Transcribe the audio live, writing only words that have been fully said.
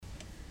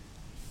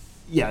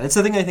Yeah, that's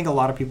the thing I think a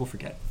lot of people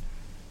forget.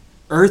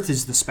 Earth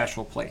is the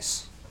special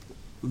place.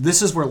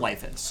 This is where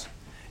life is.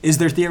 Is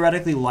there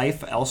theoretically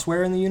life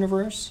elsewhere in the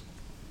universe?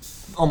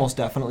 Almost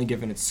definitely,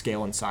 given its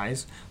scale and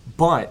size.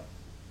 But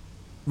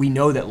we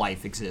know that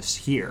life exists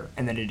here,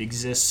 and that it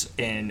exists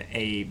in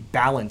a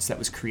balance that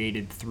was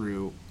created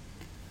through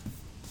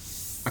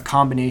a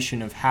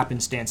combination of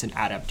happenstance and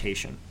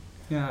adaptation.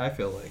 Yeah, I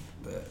feel like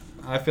that.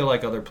 I feel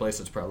like other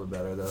places probably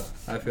better though.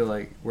 I feel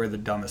like we're the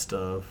dumbest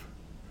of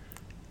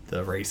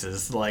the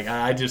races. Like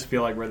I just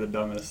feel like we're the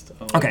dumbest.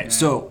 Okay,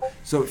 so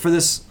for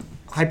this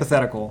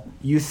hypothetical,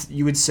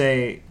 you would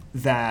say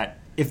that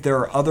if there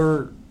are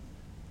other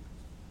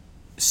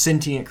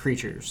sentient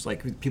creatures,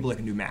 like people that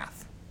can do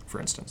math,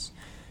 for instance,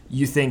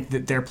 you think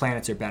that their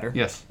planets are better?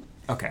 Yes.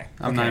 Okay.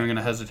 I'm not even going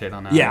to hesitate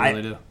on that. Yeah, I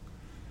really do.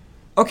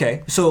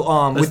 Okay, so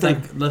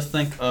let's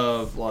think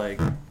of like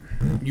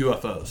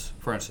UFOs,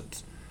 for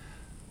instance.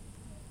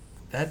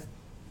 That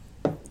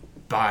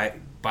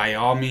by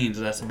all means,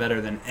 that's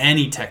better than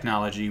any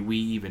technology we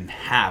even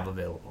have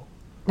available.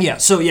 Yeah,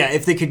 so yeah,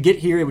 if they could get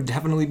here, it would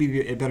definitely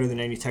be better than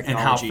any technology. And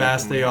how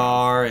fast they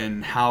are,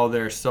 and how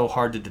they're so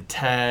hard to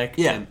detect.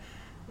 Yeah. And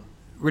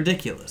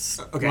ridiculous.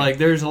 Okay. Like,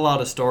 there's a lot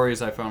of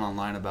stories I found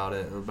online about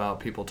it, about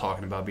people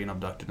talking about being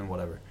abducted and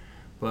whatever.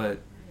 But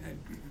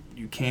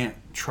you can't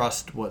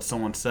trust what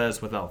someone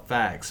says without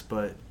facts,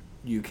 but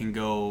you can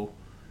go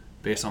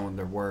based on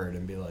their word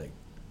and be like,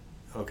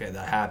 okay,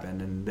 that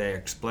happened, and they're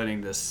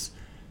explaining this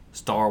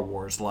Star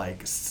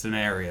Wars-like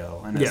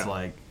scenario, and it's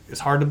like,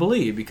 it's hard to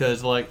believe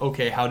because, like,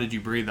 okay, how did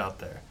you breathe out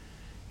there?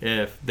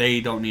 If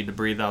they don't need to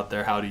breathe out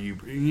there, how do you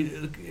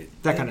breathe?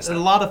 That kind of stuff. A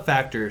lot of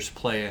factors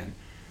play in,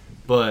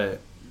 but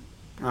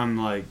I'm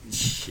like,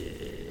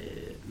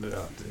 shit.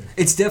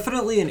 It's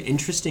definitely an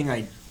interesting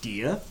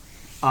idea.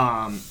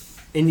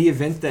 In the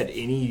event that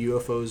any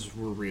UFOs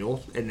were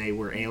real and they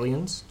were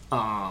aliens,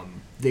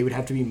 they would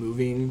have to be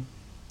moving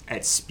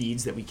at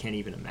speeds that we can't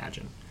even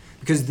imagine.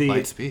 Because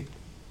light speed.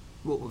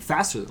 Well,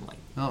 faster than light.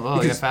 Oh,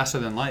 well, yeah, faster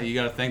than light. You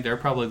got to think they're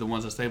probably the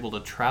ones that's able to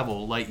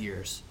travel light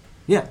years.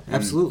 Yeah,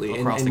 absolutely.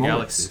 Across the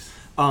galaxies.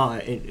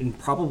 In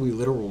probably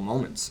literal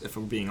moments, if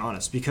we're being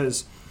honest.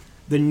 Because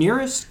the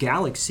nearest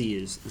galaxy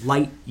is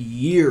light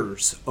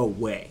years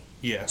away.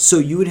 Yeah. So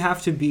you would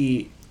have to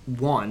be,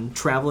 one,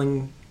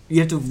 traveling...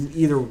 You have to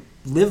either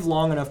live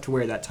long enough to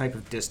where that type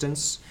of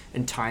distance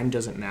and time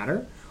doesn't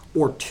matter,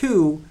 or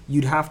two,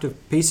 you'd have to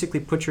basically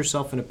put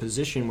yourself in a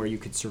position where you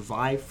could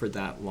survive for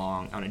that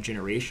long on a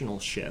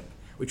generational ship,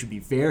 which would be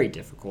very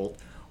difficult.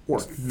 Or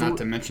not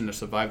to mention to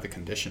survive the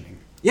conditioning.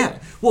 Yeah.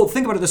 Well,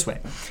 think about it this way: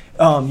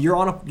 you're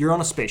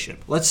on a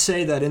spaceship. Let's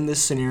say that in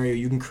this scenario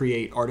you can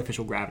create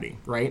artificial gravity,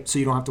 right? So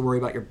you don't have to worry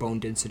about your bone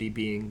density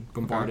being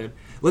bombarded. Okay.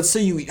 Let's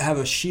say you have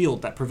a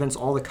shield that prevents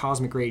all the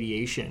cosmic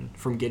radiation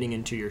from getting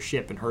into your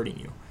ship and hurting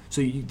you.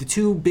 So the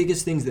two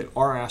biggest things that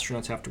our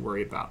astronauts have to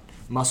worry about: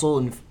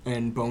 muscle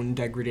and bone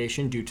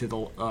degradation due to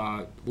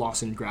the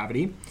loss in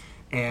gravity,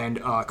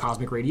 and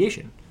cosmic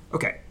radiation.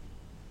 Okay.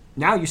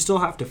 Now you still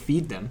have to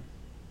feed them.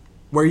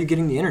 Where are you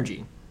getting the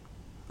energy?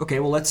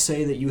 Okay, well, let's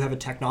say that you have a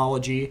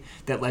technology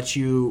that lets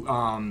you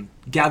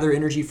gather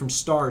energy from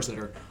stars that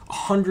are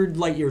 100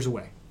 light years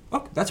away.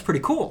 Oh, that's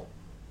pretty cool.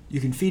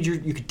 You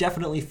could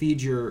definitely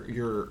feed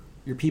your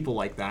people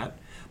like that.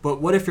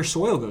 But what if your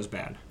soil goes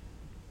bad?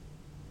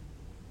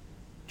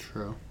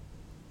 True.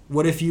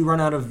 What if you run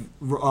out of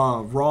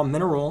raw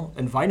mineral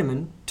and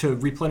vitamin to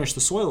replenish the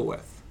soil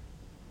with?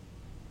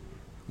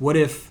 What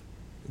if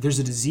there's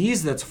a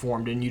disease that's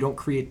formed and you don't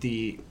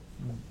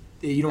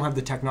have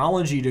the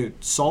technology to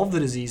solve the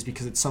disease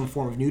because it's some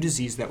form of new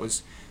disease that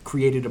was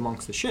created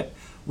amongst the ship?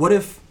 What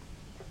if,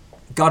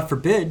 God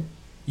forbid,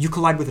 you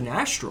collide with an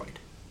asteroid?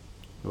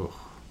 Ugh.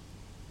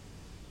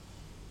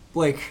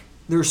 Like,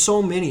 there's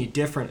so many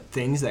different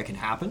things that can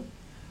happen,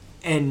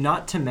 and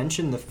not to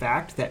mention the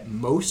fact that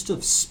most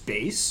of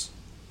space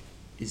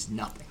is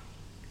nothing.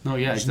 No,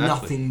 yeah, There's exactly.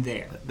 nothing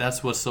there.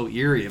 That's what's so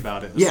eerie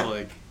about it. It's Yeah.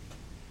 like...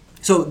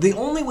 So the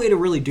only way to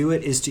really do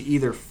it is to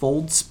either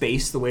fold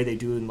space the way they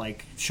do in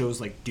like shows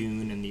like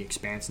Dune and The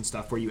Expanse and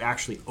stuff, where you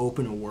actually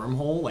open a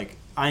wormhole, like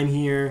I'm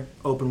here,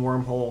 open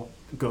wormhole,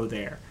 go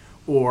there.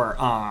 Or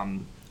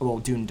well,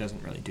 Dune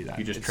doesn't really do that.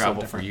 You just it's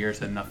travel so for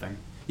years and nothing.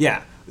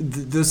 Yeah,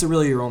 those are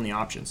really your only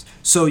options.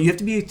 So you have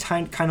to be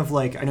kind of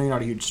like, I know you're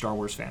not a huge Star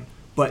Wars fan,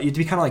 but you have to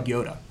be kind of like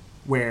Yoda,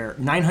 where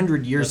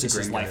 900 years is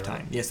his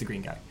lifetime. Right? Yes, the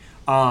green guy.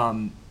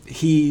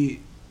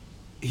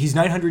 He's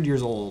 900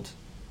 years old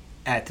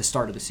at the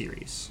start of the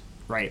series,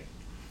 right?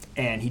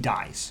 And he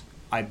dies.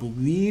 I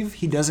believe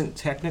he doesn't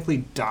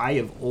technically die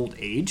of old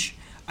age.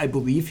 I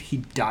believe he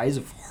dies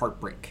of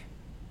heartbreak.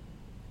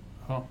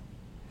 Oh.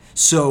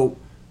 So,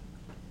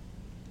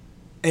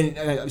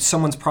 and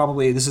someone's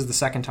probably, this is the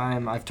second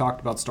time I've talked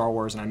about Star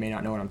Wars and I may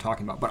not know what I'm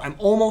talking about, but I'm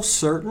almost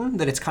certain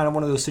that it's kind of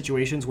one of those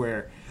situations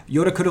where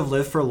Yoda could have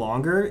lived for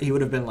longer. He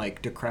would have been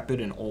like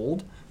decrepit and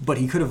old, but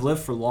he could have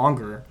lived for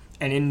longer.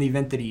 And in the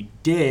event that he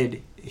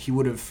did, he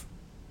would have...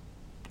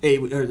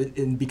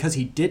 and because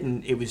he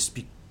didn't, it was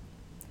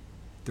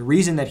the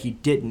reason that he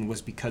didn't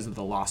was because of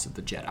the loss of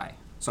the Jedi.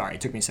 Sorry,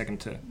 it took me a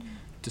second to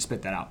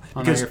spit that out.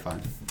 Oh, no, you're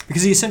fine.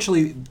 Because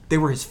they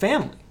were his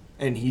family,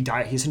 and he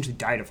essentially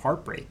died of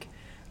heartbreak.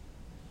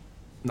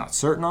 Not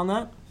certain on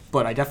that,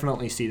 but I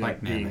definitely see that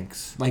Like being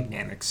Namex. like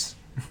Namex.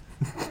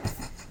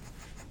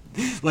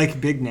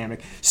 Like Big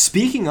Namek.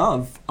 Speaking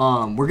of,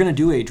 we're gonna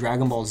do a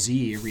Dragon Ball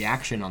Z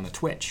reaction on the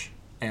Twitch,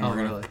 and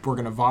we're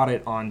gonna VOD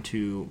it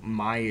onto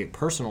my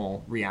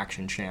personal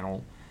reaction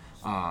channel.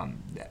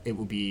 It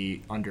will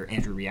be under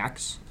Andrew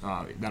Reacts.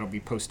 That'll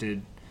be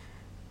posted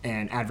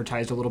and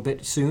advertised a little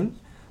bit soon.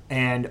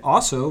 And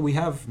also, we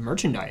have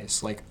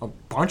merchandise, like a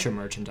bunch of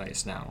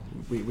merchandise now.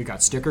 We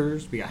got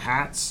stickers, we got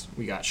hats,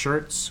 we got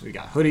shirts, we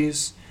got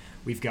hoodies,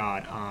 we've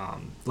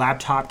got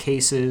laptop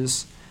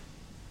cases,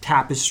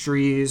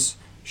 tapestries,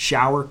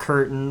 shower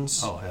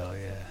curtains. Oh, hell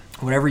yeah.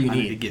 Whatever you I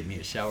need. need to get me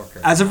a shower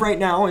curtain. As of right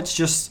now, it's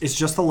just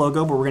the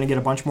logo, but we're going to get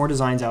a bunch more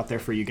designs out there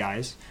for you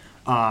guys.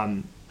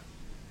 And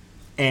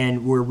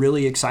we're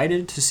really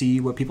excited to see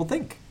what people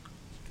think.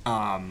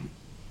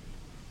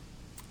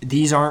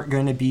 These aren't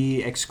going to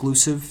be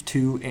exclusive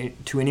to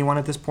anyone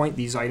at this point.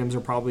 These items are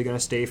probably going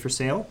to stay for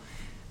sale.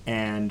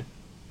 And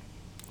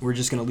we're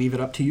just going to leave it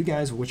up to you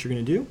guys what you're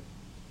going to do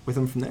with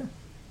them from there.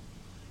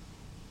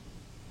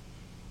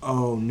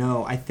 Oh,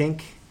 no. I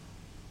think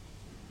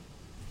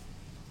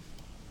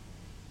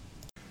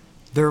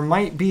there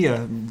might be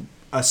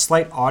a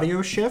slight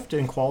audio shift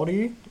in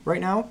quality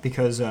right now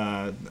because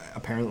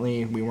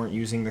apparently we weren't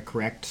using the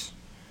correct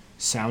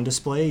sound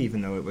display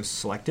even though it was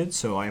selected,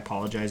 so I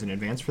apologize in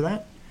advance for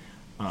that.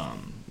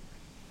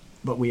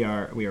 But we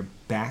are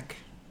back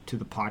to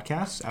the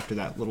podcast after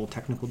that little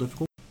technical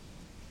difficulty.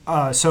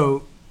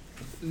 So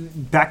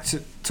back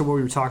to what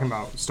we were talking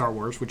about, Star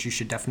Wars, which you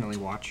should definitely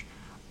watch,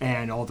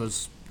 and all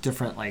those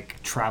different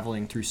like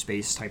traveling through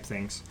space type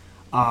things.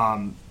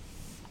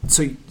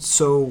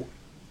 So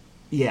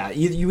yeah,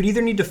 you would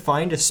either need to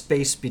find a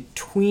space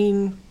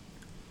between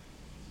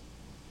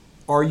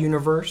our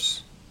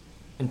universe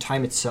and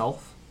time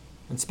itself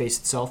and space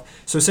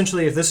itself. So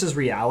essentially, if this is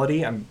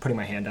reality, I'm putting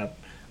my hand up,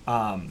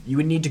 you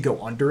would need to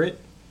go under it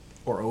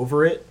or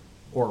over it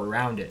or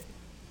around it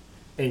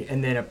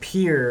and then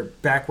appear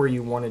back where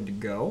you wanted to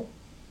go,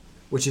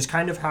 which is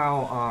kind of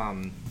how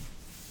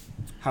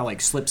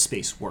like slip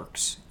space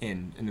works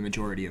in the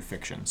majority of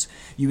fictions.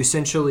 You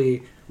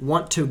essentially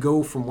want to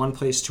go from one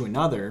place to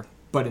another,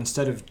 but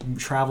instead of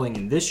traveling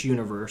in this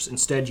universe,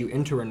 instead you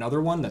enter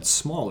another one that's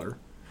smaller,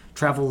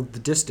 travel the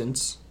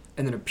distance,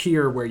 and then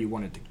appear where you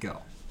wanted to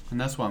go.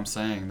 And that's what I'm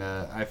saying,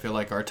 that I feel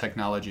like our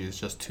technology is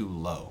just too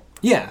low.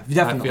 Yeah,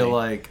 definitely. I feel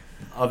like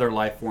other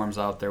life forms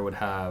out there would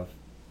have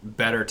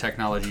better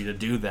technology to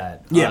do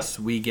that. Yeah. Us,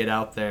 we get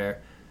out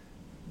there,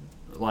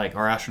 like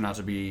our astronauts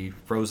would be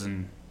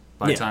frozen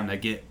by the time they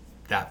get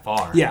that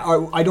far.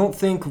 Yeah, I don't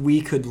think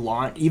we could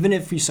launch, even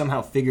if we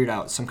somehow figured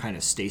out some kind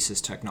of stasis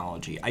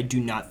technology, I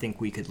do not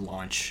think we could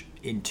launch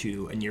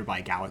into a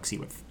nearby galaxy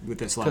with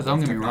this level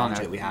of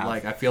technology that we have.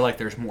 Like, I feel like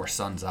there's more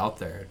suns out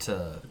there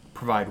to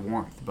provide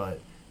warmth,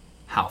 but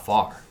how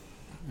far?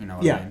 You know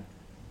what I mean?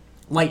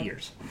 Light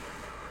years.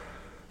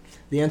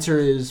 The answer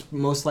is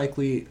most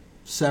likely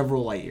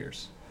several light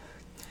years.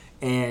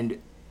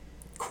 And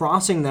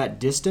crossing that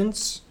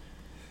distance,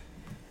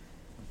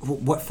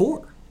 what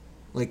for?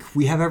 Like,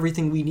 we have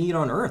everything we need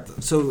on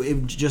Earth. So it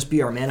would just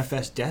be our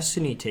manifest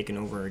destiny taken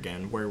over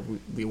again, where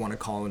we want to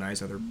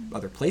colonize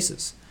other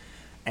places.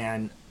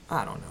 And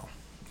I don't know,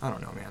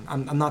 man.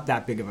 I'm not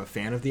that big of a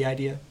fan of the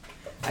idea.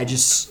 I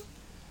just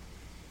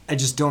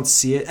don't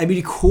see it. I mean,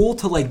 it'd be cool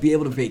to, like, be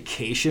able to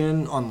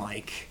vacation on,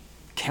 like,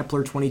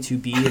 Kepler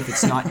 22b if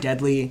it's not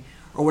deadly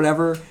or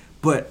whatever,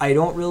 but I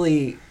don't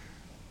really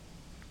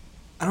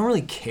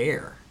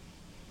care.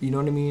 You know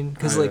what I mean?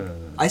 Because, like,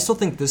 I still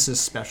think this is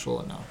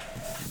special enough.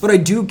 But I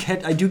do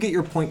get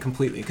your point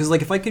completely. Because,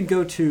 like, if I could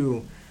go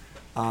to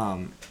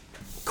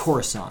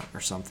Coruscant or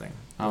something,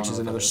 which is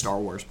another Star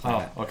Wars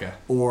planet. Oh, okay.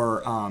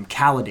 Or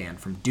Caladan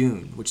from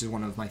Dune, which is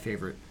one of my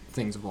favorite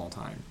things of all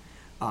time.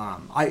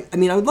 I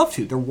mean, I would love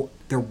to.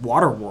 They're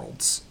water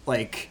worlds.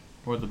 Like,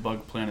 or the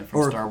bug planet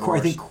from Star Wars.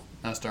 I think,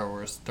 not Star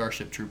Wars,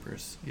 Starship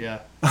Troopers. Yeah.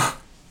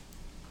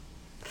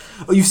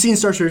 Oh, you've seen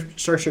Starship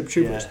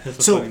Troopers. Yeah,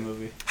 it's a funny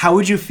movie. How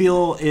would you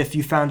feel if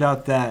you found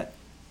out that,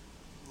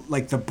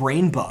 like, the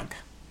brain bug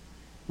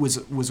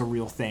was a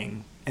real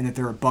thing, and that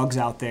there are bugs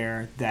out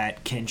there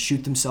that can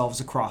shoot themselves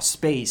across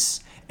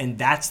space, and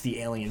that's the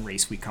alien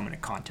race we come into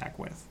contact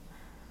with?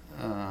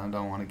 I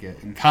don't want to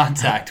get in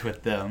contact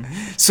with them.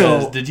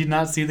 So, did you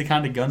not see the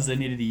kind of guns they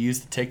needed to use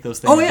to take those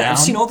things down? Oh yeah, I've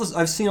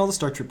seen all the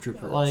Starship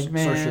Troopers. Like,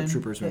 man, Starship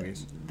Troopers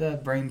movies.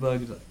 That brain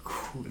bug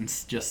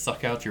just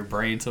suck out your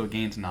brain so it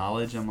gains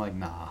knowledge. I'm like,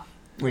 nah.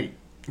 Wait,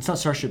 it's not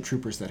Starship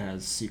Troopers that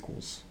has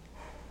sequels.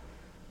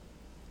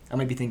 I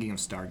might be thinking of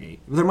Stargate.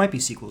 There might be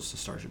sequels to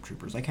Starship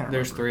Troopers. I can't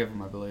remember. There's 3 of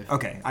them, I believe.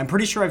 Okay, I'm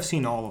pretty sure I've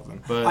seen all of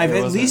them. But I've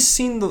at least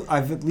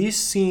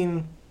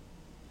seen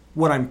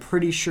what I'm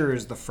pretty sure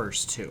is the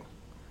first 2,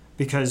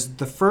 because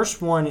the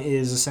first one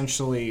is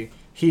essentially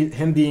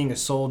him being a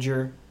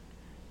soldier,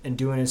 and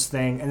doing his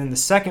thing. And then the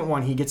second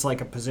one, he gets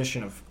like a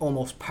position of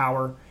almost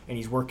power, and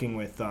he's working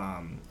with.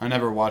 I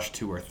never watched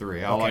 2 or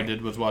 3. All I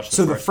did was watch the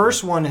so first the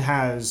first one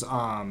has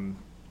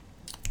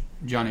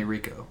Johnny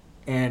Rico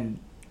and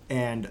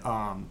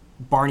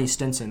Barney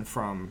Stinson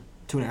from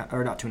Two and a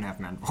Half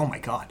Men. Oh my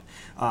God,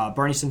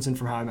 Barney Stinson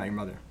from How I Met Your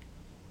Mother.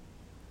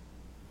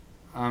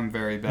 I'm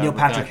very bad. Neil with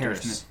Patrick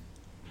actors.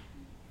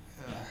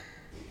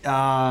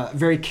 Harris.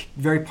 Very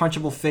very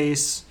punchable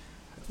face.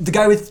 The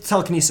guy with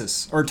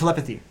telekinesis or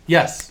telepathy.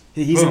 Yes.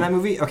 He's Boom. in that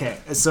movie? Okay,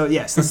 so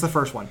yes, that's the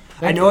first one.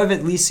 I know I've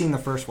at least seen the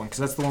first one because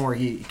that's the one where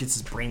he gets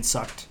his brain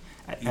sucked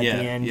at the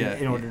end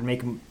in order to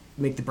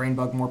make the brain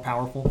bug more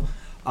powerful.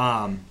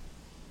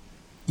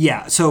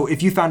 Yeah, so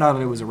if you found out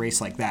that it was a race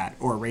like that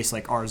or a race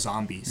like our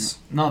zombies.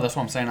 No, that's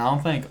what I'm saying. I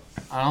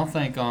don't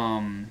think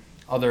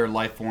other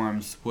life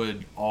forms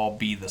would all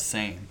be the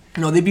same.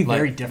 No, they'd be Like,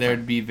 very different.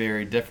 They'd be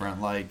very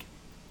different. Like,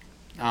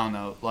 I don't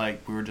know,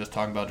 like we were just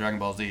talking about Dragon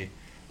Ball Z.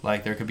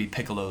 Like, there could be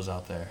Piccolos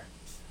out there.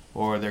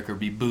 Or there could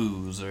be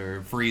Boos or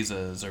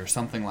Friezas or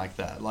something like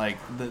that. Like,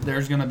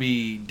 there's going to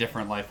be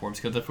different life forms.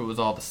 Because if it was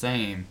all the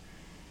same...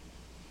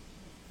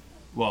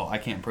 Well, I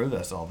can't prove that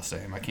it's all the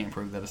same. I can't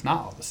prove that it's not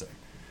all the same.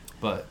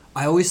 But...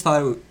 I always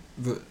thought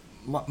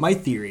my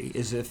theory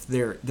is if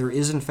there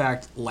is in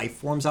fact life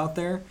forms out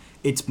there,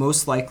 it's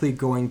most likely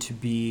going to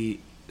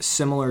be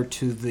similar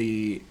to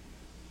the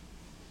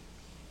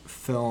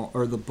film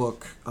or the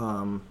book...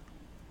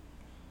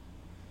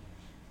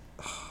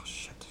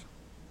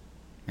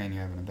 Man,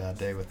 you're having a bad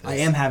day with this. I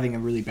am having a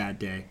really bad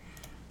day.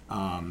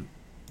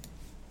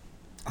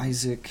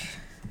 Isaac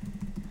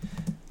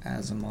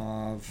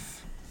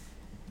Asimov,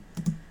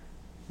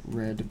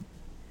 Red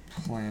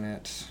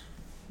Planet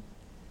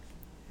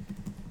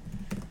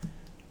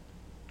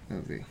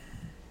movie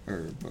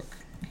or book.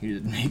 He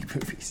didn't make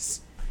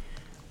movies.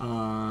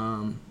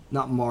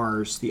 Not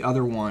Mars. The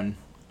other one.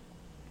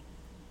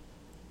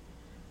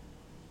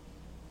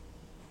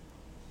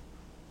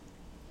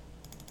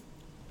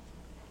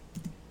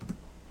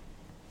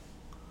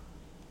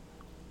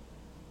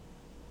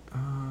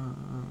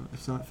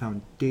 It's not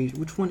Foundation.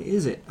 Which one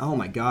is it? Oh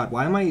my God!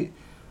 Why am I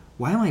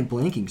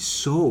blanking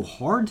so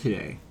hard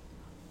today?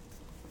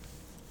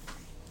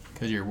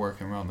 Because you're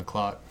working around the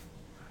clock.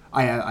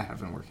 I have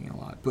been working a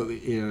lot,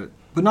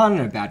 but not in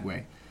a bad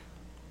way.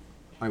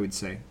 I would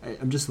say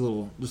I'm just a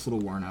little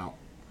worn out.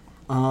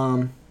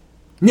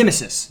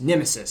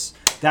 Nemesis.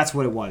 That's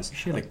what it was. You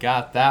should have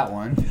got that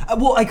one.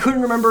 Well, I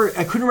couldn't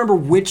remember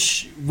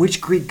which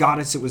Greek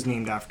goddess it was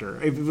named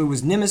after. If it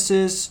was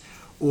Nemesis,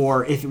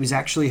 or if it was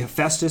actually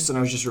Hephaestus, and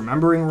I was just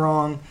remembering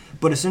wrong.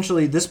 But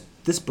essentially, this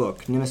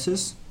book,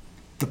 Nemesis,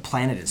 the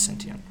planet is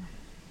sentient.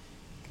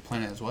 The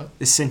planet is what?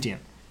 It's sentient.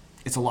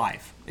 It's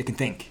alive. It can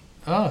think.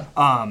 Oh.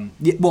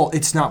 Well,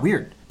 it's not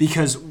weird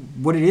because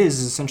what it is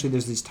essentially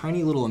there's these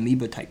tiny little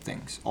amoeba type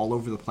things all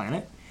over the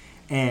planet,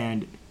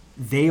 and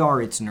they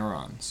are its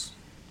neurons.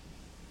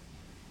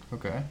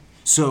 Okay.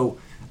 So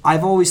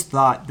I've always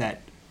thought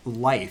that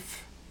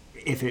life,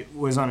 if it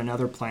was on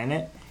another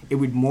planet, it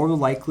would more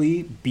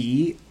likely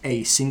be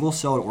a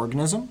single-celled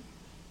organism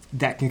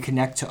that can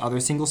connect to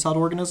other single-celled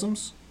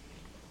organisms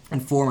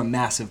and form a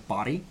massive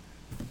body.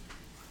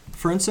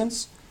 For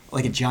instance,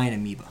 like a giant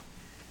amoeba.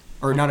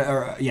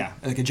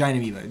 Like a giant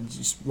amoeba. It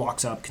just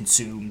walks up,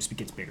 consumes,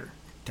 gets bigger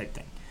type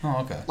thing.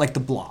 Oh, okay. Like the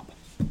Blob.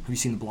 Have you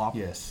seen the Blob?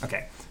 Yes.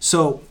 Okay.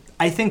 So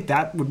I think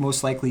that would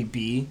most likely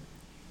be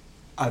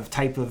a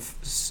type of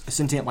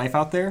sentient life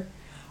out there,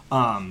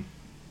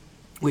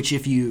 which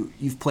if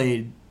you've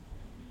played...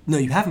 No,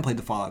 you haven't played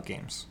the Fallout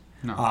games.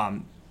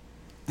 No.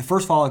 The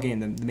first Fallout game,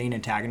 the main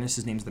antagonist,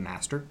 his name's the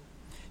Master.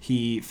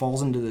 He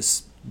falls into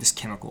this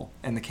chemical,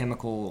 and the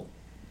chemical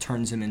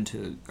turns him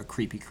into a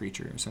creepy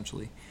creature,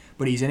 essentially.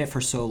 But he's in it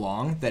for so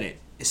long that it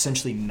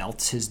essentially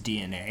melts his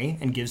DNA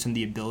and gives him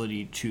the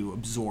ability to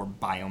absorb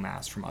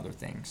biomass from other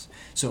things.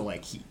 So,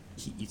 like, he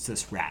eats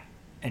this rat,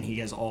 and he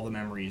has all the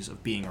memories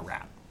of being a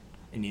rat.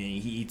 And he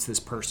eats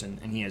this person,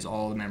 and he has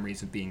all the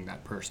memories of being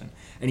that person.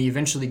 And he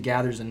eventually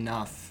gathers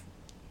enough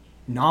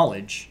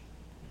knowledge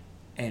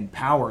and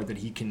power that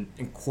he can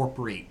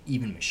incorporate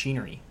even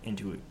machinery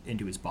into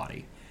his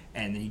body,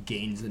 and then he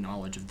gains the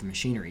knowledge of the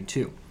machinery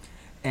too.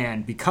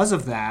 And because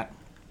of that,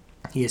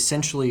 he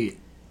essentially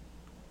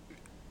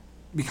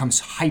becomes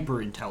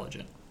hyper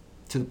intelligent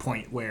to the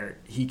point where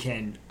he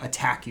can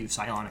attack you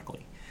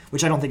psionically,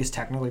 which I don't think is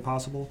technically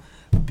possible.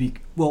 The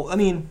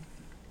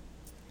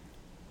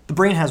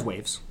brain has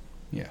waves.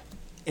 Yeah.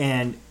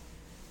 And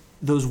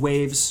those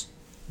waves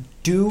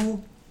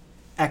do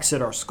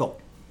exit our skull.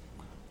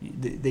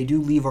 They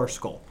do leave our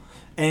skull.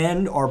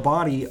 And our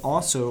body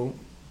also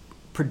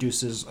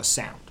produces a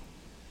sound.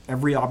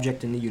 Every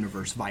object in the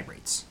universe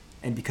vibrates.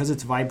 And because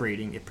it's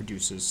vibrating, it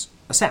produces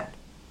a sound.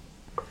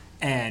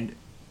 And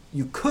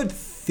you could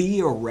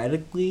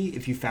theoretically,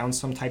 if you found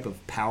some type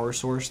of power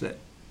source that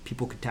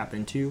people could tap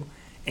into,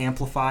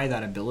 amplify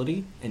that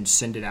ability and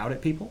send it out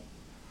at people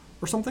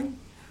or something.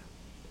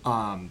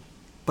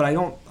 But I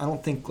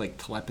don't think like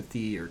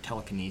telepathy or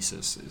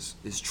telekinesis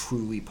is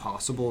truly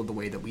possible the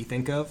way that we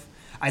think of.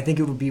 I think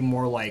it would be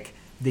more like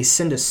they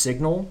send a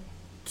signal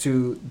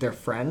to their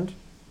friend,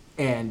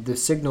 and the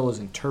signal is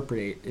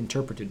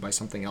interpreted by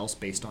something else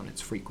based on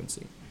its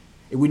frequency.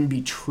 It wouldn't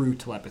be true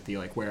telepathy,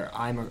 like where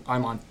I'm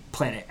on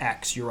planet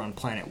X, you're on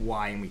planet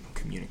Y, and we can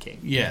communicate.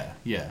 Yeah.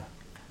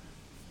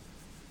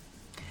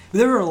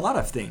 There are a lot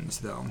of things,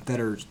 though, that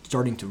are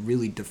starting to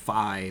really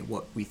defy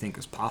what we think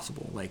is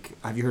possible. Like,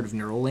 have you heard of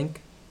Neuralink?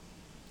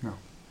 No.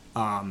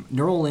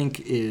 Neuralink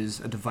is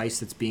a device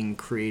that's being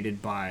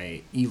created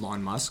by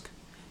Elon Musk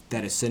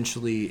that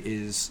essentially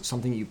is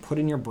something you put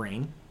in your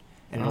brain,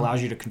 and it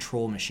allows you to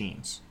control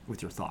machines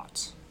with your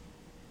thoughts.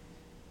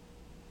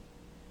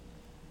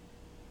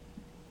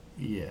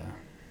 Yeah.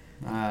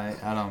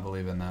 I don't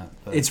believe in that.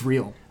 But It's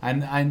real. You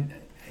don't I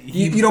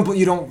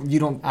believe don't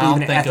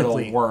in it think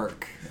ethically. it'll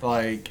work.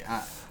 Like,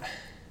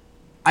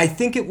 I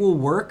think it will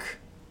work,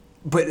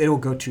 but it'll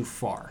go too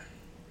far.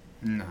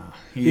 no,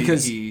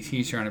 Because-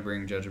 he's trying to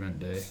bring Judgment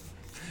Day.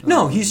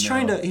 No, he's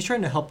trying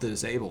to help the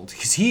disabled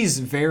because he's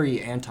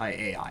very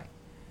anti-AI.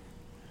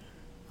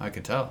 I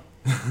could tell.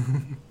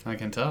 I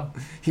can tell.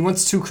 He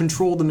wants to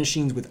control the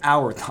machines with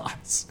our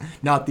thoughts,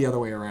 not the other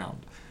way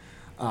around.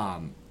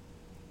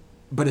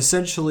 But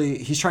essentially,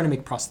 he's trying to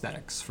make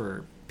prosthetics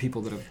for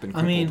people that have been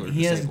crippled or disabled.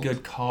 He has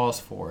good cause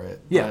for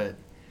it. Yeah. But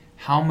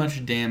how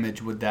much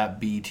damage would that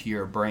be to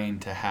your brain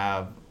to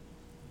have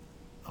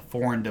a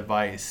foreign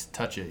device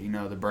touch it? You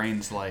know, the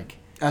brain's like...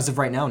 As of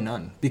right now,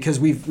 none, because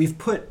we've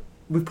put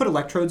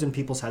electrodes in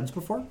people's heads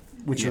before,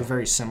 which are a Yeah.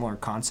 very similar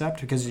concept,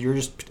 because you're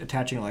just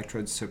attaching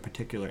electrodes to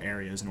particular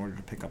areas in order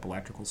to pick up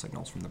electrical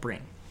signals from the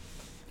brain.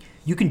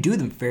 You can do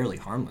them fairly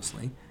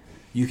harmlessly.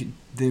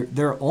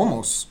 They're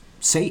almost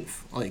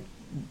safe. Like,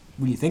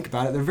 when you think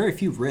about it, there are very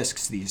few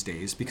risks these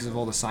days because of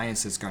all the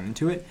science that's gone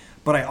into it.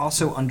 But I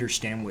also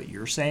understand what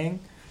you're saying.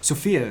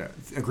 Sophia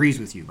agrees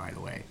with you, by the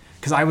way.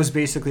 Because I was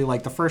basically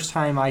like, the first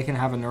time I can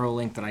have a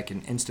Neuralink that I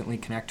can instantly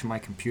connect to my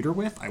computer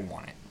with, I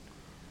want it.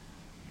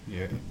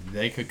 Yeah,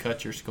 they could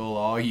cut your skull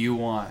all you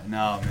want.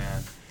 No,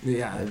 man.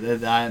 Yeah.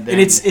 And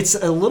it's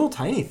a little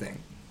tiny thing.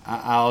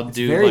 I'll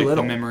do very like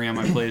little. the memory on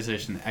my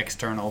PlayStation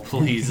external,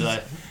 please.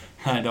 I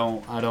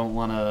don't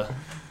want to.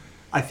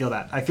 I feel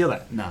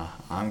that. Nah,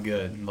 I'm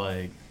good.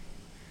 Like,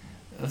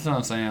 that's what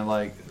I'm saying.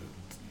 Like,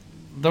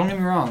 don't get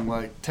me wrong.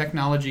 Like,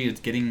 technology is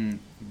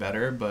getting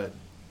better, but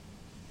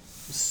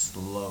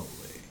slowly.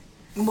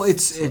 Well,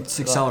 it's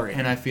accelerating.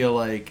 And I feel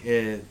like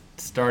it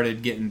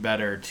started getting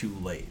better too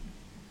late.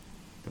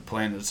 The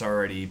planet's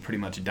already pretty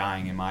much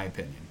dying, in my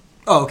opinion.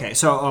 Oh, okay.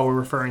 So, we're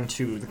referring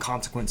to the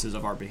consequences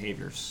of our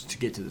behaviors to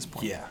get to this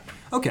point. Yeah.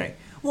 Okay.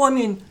 Well, I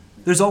mean,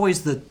 there's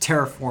always the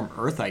terraform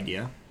Earth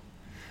idea.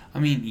 I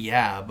mean,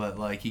 yeah, but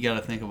like you got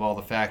to think of all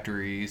the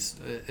factories.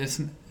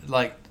 It's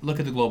like, look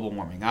at the global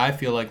warming. I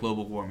feel like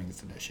global warming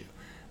is an issue.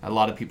 A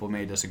lot of people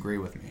may disagree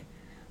with me,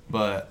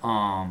 but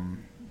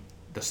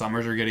the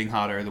summers are getting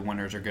hotter, the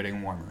winters are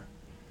getting warmer,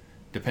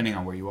 depending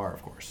on where you are,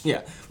 of course.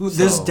 Yeah,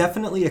 there's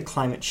definitely a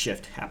climate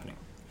shift happening.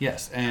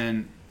 Yes,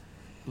 and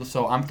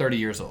so I'm 30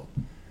 years old.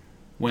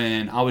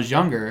 When I was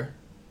younger,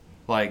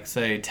 like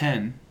say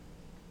 10,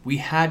 we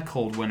had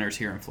cold winters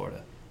here in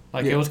Florida.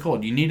 Like it was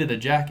cold. You needed a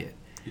jacket.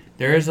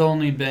 There has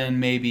only been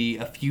maybe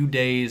a few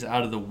days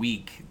out of the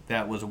week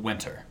that was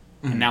winter,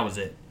 and that was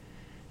it.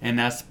 And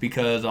that's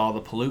because all the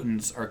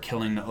pollutants are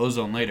killing the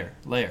ozone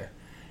layer.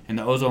 And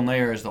the ozone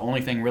layer is the only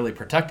thing really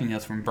protecting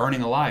us from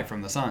burning alive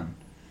from the sun.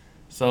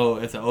 So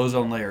if the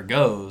ozone layer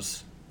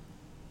goes,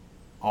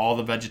 all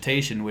the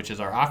vegetation, which is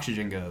our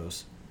oxygen,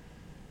 goes.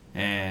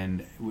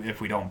 And if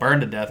we don't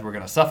burn to death, we're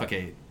going to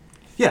suffocate.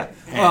 Yeah.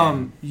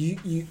 And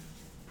You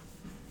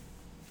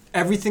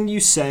everything you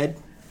said,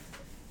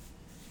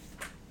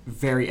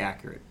 very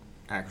accurate,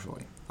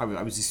 actually. I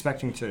was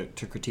expecting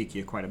to critique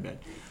you quite a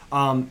bit.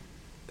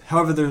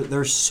 However,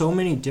 there's so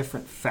many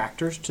different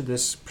factors to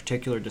this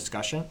particular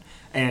discussion,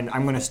 and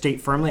I'm going to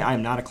state firmly, I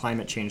am not a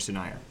climate change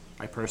denier.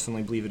 I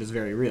personally believe it is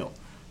very real.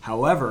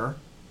 However,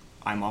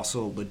 I'm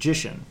also a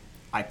logician.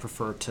 I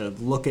prefer to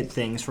look at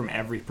things from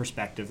every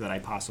perspective that I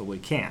possibly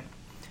can.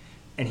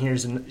 And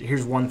here's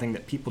one thing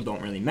that people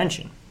don't really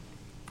mention.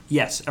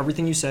 Yes,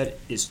 everything you said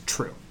is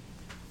true.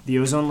 The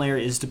ozone layer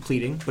is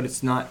depleting, but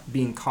it's not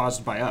being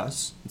caused by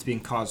us. It's being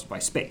caused by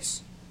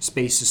space.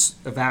 Space is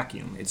a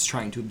vacuum. It's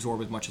trying to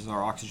absorb as much of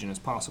our oxygen as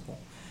possible.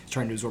 It's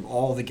trying to absorb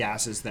all the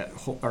gases that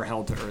are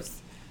held to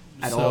Earth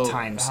at all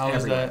times.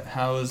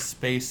 How is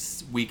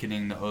space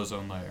weakening the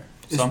ozone layer?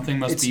 Something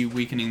must be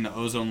weakening the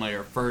ozone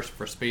layer first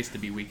for space to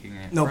be weakening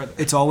it further. No,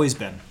 it's always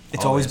been.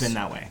 It's always been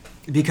that way.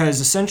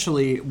 Because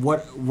essentially,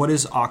 what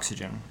is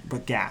oxygen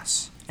but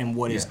gas? And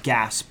what is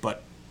gas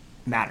but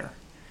matter?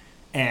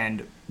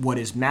 And what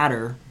is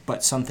matter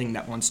but something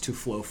that wants to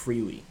flow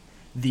freely?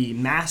 The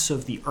mass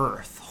of the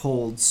Earth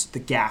holds the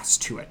gas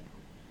to it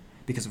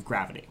because of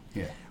gravity.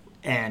 Yeah.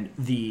 And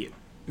the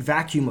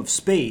vacuum of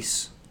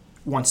space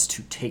wants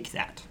to take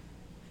that.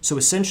 So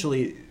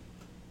essentially,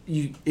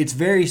 it's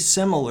very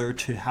similar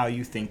to how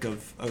you think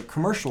of a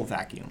commercial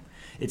vacuum.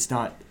 It's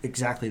not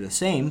exactly the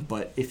same,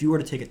 but if you were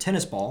to take a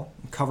tennis ball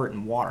and cover it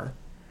in water,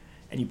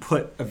 and you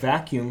put a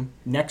vacuum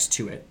next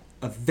to it,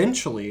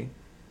 eventually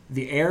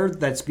the air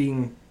that's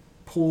being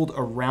pulled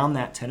around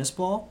that tennis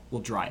ball will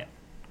dry it.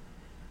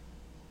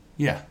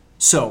 Yeah.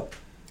 So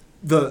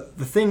the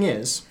thing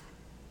is,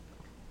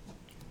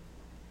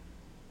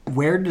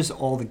 where does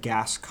all the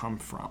gas come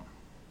from?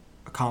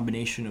 A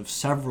combination of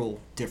several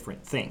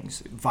different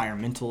things.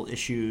 Environmental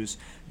issues,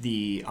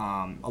 a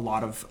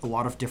lot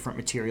of different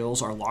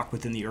materials are locked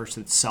within the Earth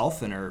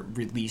itself and are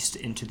released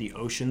into the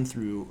ocean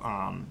through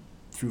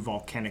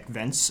volcanic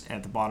vents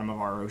at the bottom of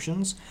our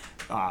oceans.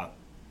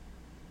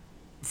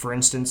 For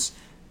instance,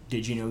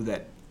 did you know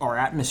that our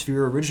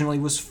atmosphere originally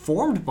was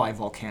formed by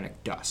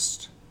volcanic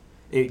dust?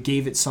 It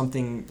gave us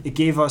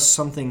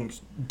something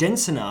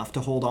dense enough to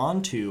hold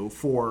on to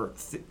for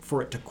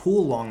it to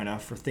cool long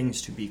enough for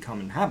things to become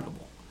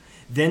inhabitable.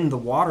 Then the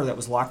water that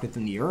was locked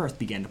within the earth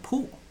began to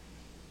pool.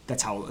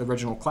 That's how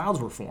original clouds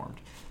were formed.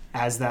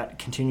 As that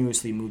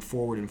continuously moved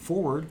forward and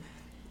forward,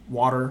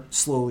 water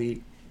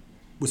slowly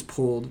was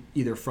pulled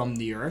either from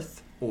the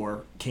earth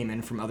or came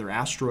in from other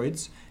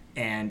asteroids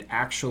and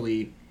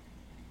actually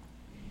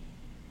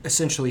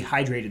essentially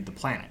hydrated the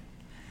planet.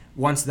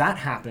 Once that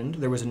happened,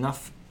 there was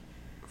enough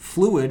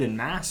fluid and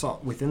mass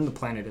within the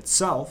planet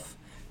itself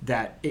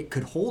that it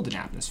could hold an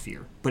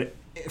atmosphere. But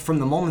from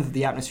the moment that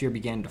the atmosphere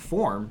began to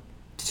form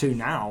to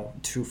now,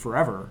 to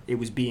forever, it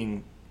was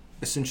being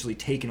essentially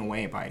taken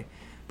away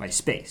by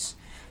space.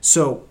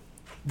 So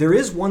there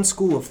is one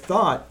school of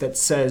thought that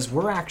says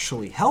we're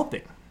actually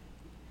helping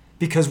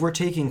because we're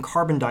taking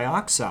carbon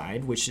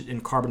dioxide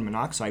and carbon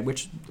monoxide,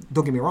 which,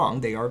 don't get me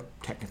wrong, they are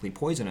technically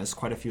poisonous.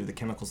 Quite a few of the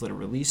chemicals that are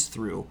released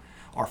through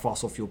our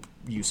fossil fuel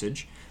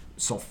usage,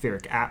 sulfur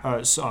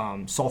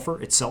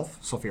itself,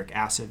 sulfuric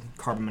acid,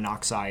 carbon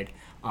monoxide,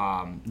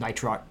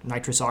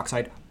 nitrous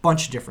oxide,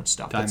 bunch of different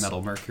stuff.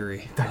 Dimethyl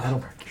mercury.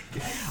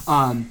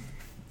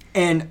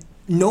 And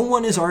no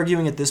one is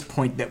arguing at this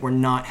point that we're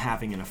not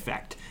having an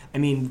effect. I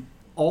mean,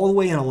 all the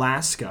way in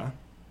Alaska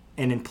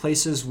and in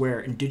places where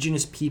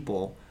indigenous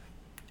people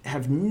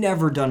have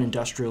never done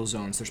industrial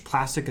zones, there's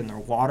plastic in their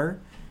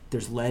water,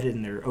 there's lead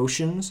in their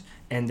oceans,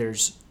 and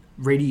there's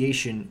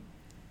radiation,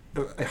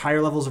 higher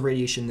levels of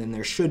radiation than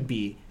there should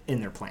be in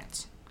their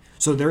plants.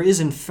 So there is,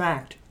 in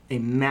fact, a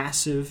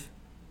massive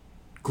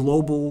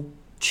global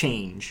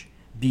change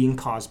being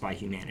caused by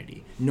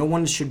humanity. No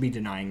one should be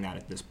denying that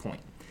at this point.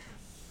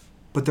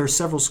 But there are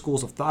several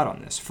schools of thought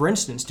on this. For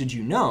instance, did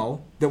you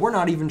know that we're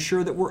not even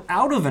sure that we're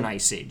out of an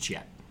ice age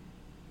yet?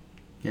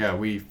 Yeah,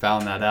 we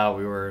found that out.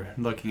 We were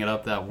looking it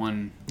up that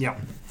one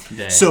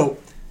day. So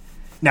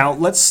now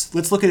let's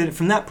look at it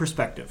from that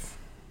perspective.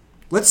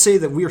 Let's say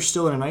that we are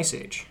still in an ice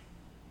age.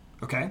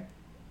 Okay?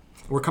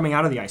 We're coming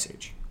out of the ice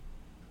age.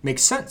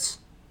 Makes sense.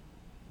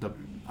 The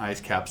ice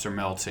caps are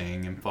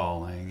melting and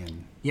falling.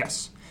 And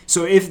Yes.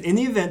 So if in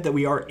the event that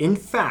we are in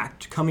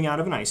fact coming out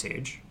of an ice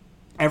age,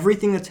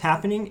 everything that's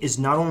happening is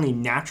not only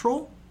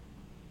natural,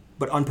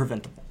 but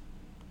unpreventable.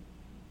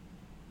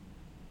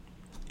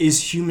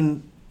 Is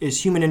human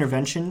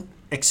intervention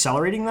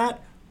accelerating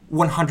that?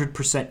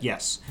 100%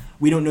 yes.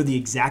 We don't know the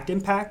exact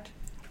impact.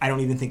 I don't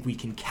even think we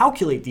can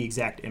calculate the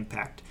exact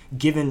impact,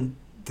 given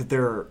that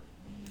there are...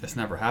 It's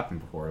never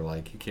happened before.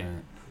 Like, you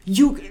can't...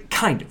 You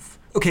kind of.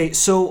 Okay,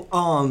 so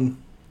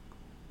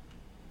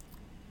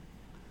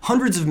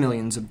hundreds of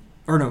millions of,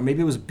 or no,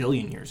 maybe it was a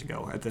billion years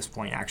ago at this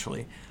point,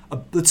 actually.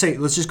 Let's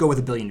just go with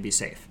a billion to be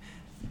safe.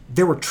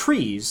 There were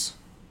trees,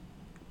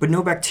 but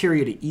no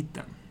bacteria to eat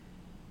them.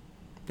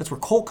 That's where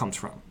coal comes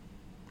from.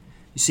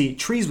 You see,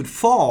 trees would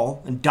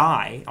fall and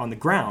die on the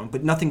ground,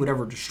 but nothing would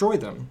ever destroy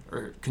them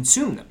or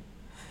consume them.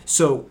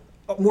 So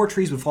more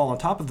trees would fall on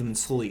top of them and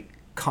slowly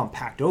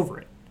compact over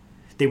it.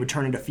 They would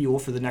turn into fuel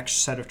for the next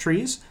set of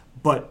trees,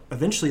 but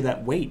eventually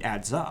that weight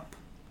adds up,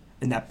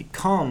 and that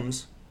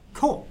becomes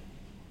coal.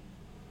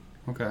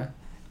 Okay.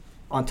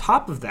 On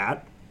top of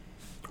that,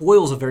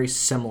 oil is a very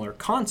similar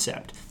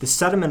concept. The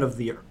sediment of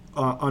the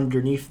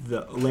underneath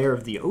the layer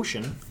of the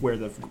ocean, where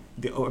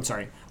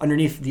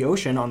underneath the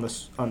ocean on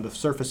the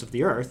surface of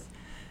the Earth,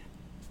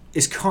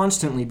 is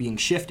constantly being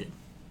shifted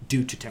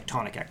due to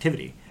tectonic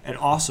activity and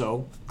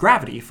also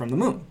gravity from the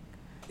moon.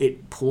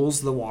 It pulls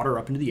the water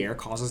up into the air,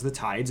 causes the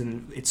tides,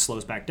 and it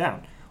slows back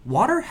down.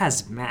 Water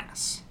has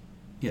mass.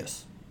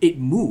 Yes. It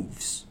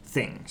moves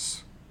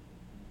things.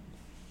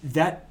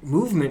 That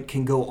movement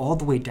can go all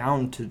the way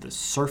down to the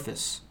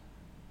surface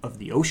of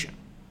the ocean.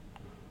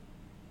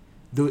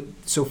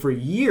 So for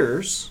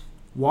years,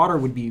 water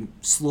would be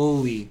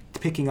slowly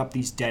picking up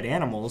these dead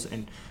animals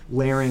and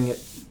layering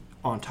it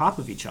on top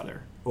of each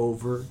other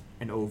over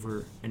and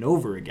over and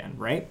over again,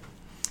 right?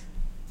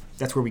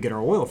 That's where we get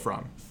our oil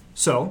from.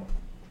 So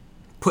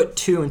put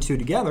two and two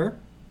together,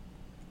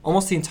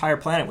 almost the entire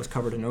planet was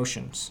covered in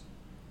oceans.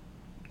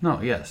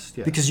 No, yes.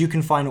 Because you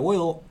can find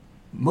oil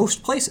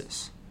most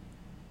places.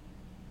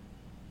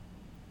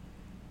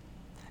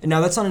 And now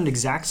that's not an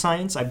exact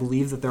science. I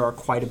believe that there are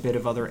quite a bit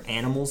of other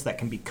animals that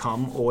can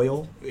become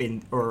oil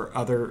or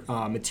other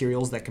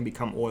materials that can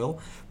become oil.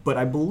 But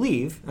I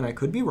believe, and I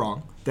could be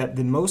wrong, that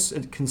the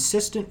most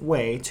consistent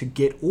way to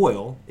get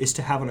oil is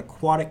to have an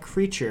aquatic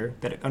creature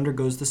that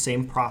undergoes the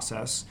same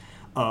process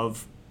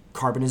of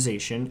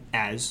carbonization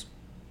as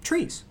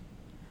trees.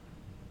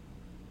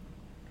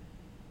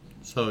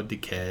 So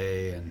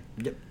decay and...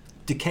 Yep.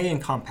 Decay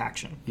and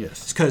compaction.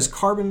 Yes. Because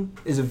carbon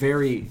is a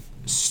very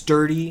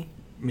sturdy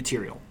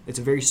material. It's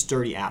a very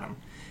sturdy atom.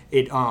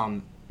 It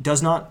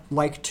does not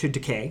like to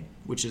decay,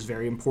 which is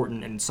very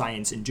important in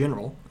science in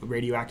general.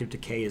 Radioactive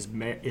decay is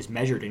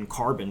measured in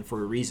carbon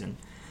for a reason.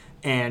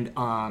 And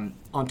on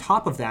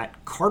top of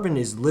that, carbon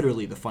is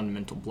literally the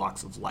fundamental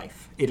blocks of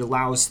life. It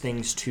allows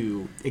things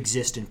to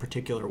exist in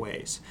particular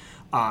ways.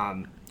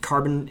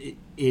 Carbon,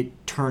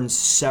 it turns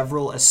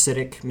several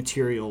acidic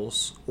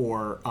materials,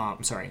 or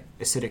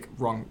acidic,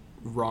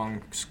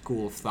 wrong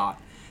school of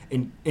thought.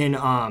 In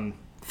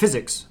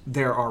physics,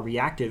 there are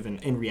reactive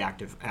and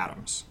inreactive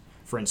atoms.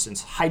 For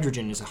instance,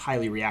 hydrogen is a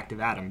highly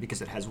reactive atom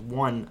because it has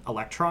one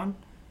electron,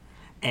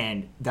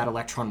 and that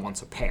electron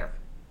wants a pair.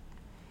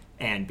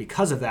 And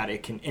because of that,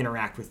 it can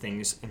interact with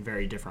things in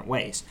very different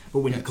ways. But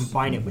when you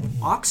combine it with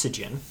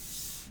oxygen,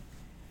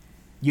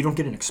 you don't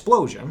get an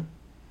explosion.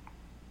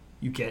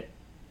 You get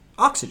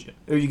oxygen,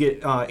 or you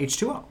get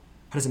H2O. How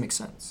does it make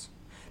sense?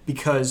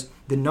 Because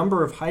the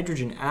number of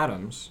hydrogen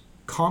atoms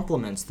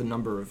complements the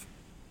number of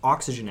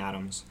oxygen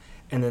atoms,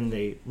 and then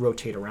they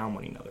rotate around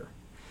one another.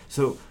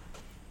 So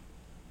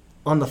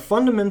on the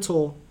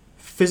fundamental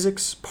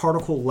physics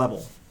particle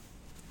level,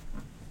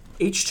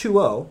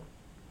 H2O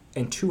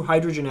and two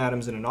hydrogen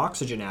atoms and an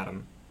oxygen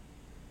atom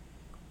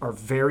are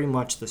very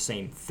much the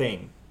same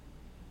thing,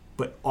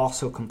 but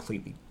also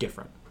completely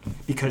different.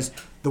 Because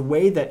the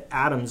way that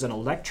atoms and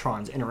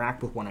electrons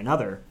interact with one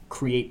another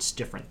creates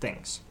different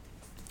things.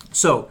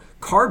 So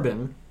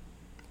carbon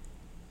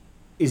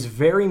is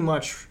very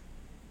much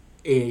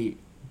I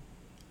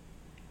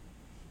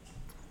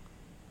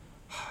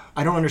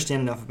don't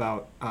understand enough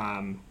about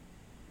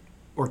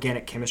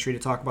organic chemistry to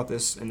talk about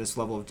this in this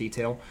level of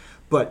detail,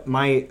 but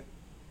my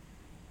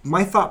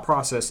thought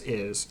process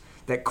is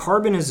that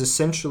carbon is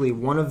essentially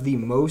one of the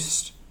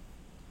most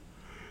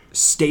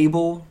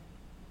stable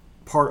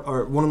one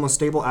of the most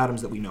stable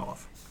atoms that we know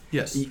of.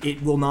 Yes.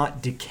 It will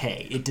not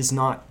decay. It does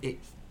not.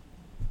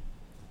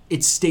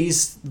 It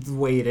stays the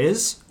way it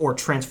is or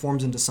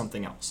transforms into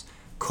something else.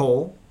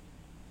 Coal,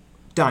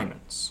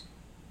 diamonds,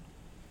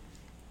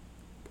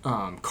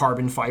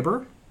 carbon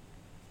fiber,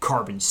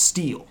 carbon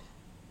steel.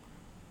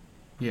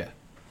 Yeah.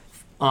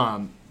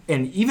 And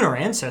even our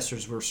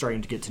ancestors were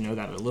starting to get to know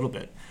that a little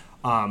bit.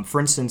 For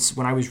instance,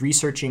 when I was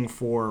researching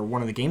for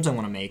one of the games I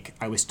want to make,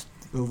 I was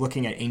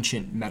looking at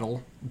ancient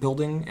metal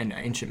building and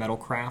ancient metal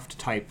craft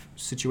type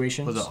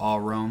situations. Was it all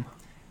Rome?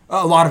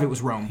 A lot of it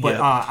was Rome, but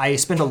Yeah. I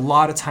spent a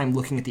lot of time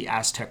looking at the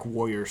Aztec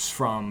warriors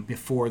from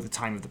before the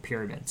time of the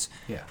pyramids.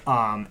 Yeah.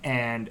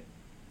 And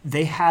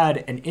they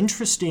had an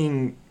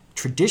interesting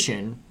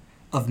tradition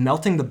of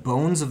melting the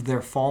bones of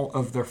their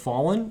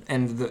fallen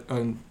and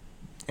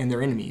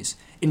their enemies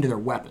into their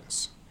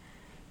weapons,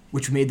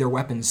 which made their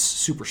weapons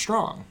super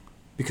strong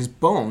because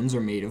bones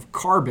are made of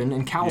carbon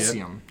and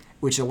calcium,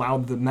 which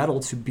allowed the metal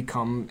to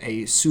become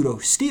a pseudo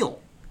steel.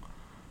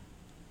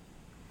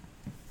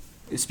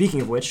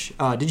 Speaking of which,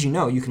 did you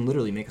know you can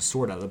literally make a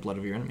sword out of the blood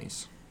of your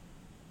enemies?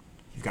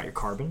 You've got your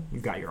carbon,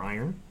 you've got your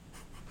iron.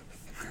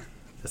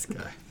 This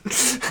guy.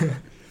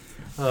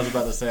 I was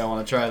about to say I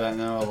want to try that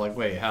now. I was like,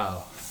 wait,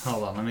 how?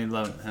 Hold on,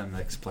 let him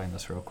explain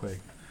this real quick.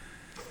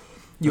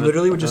 You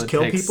literally would just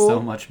kill people. So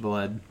much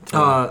blood.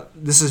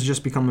 This has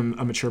just become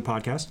a mature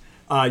podcast.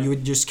 You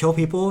would just kill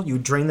people. You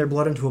would drain their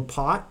blood into a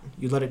pot.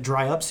 You let it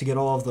dry up to get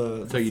all of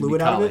the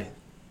fluid out of it.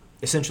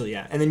 Essentially,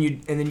 yeah. And then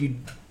you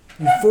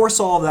force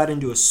all of that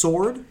into a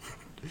sword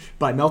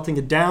by melting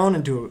it down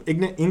into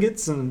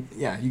ingots, and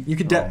yeah, you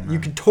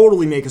could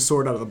totally make a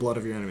sword out of the blood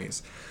of your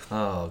enemies.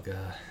 Oh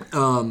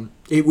god.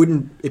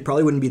 It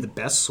probably wouldn't be the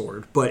best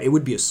sword, but it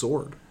would be a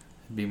sword.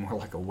 It'd be more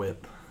like a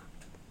whip.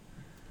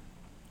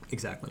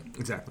 Exactly.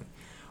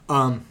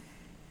 Now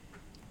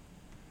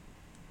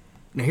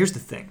here's the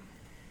thing.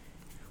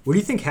 What do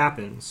you think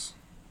happens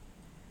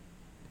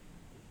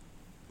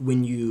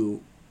when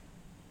you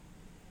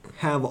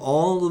have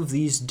all of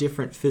these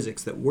different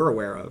physics that we're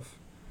aware of,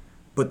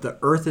 but the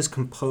Earth is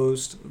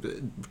composed,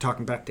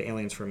 talking back to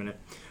aliens for a minute,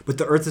 but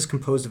the Earth is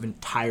composed of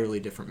entirely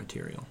different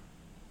material?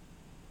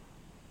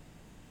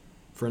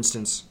 For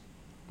instance,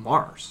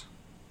 Mars.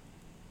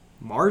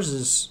 Mars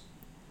is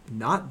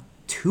not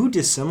too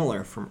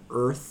dissimilar from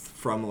Earth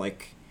from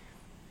like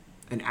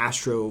an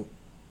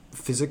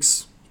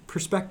astrophysics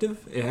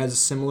perspective. It has a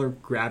similar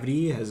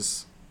gravity, it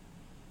has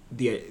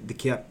the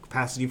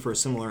capacity for a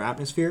similar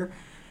atmosphere.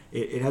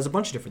 It has a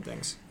bunch of different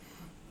things.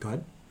 Go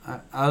ahead.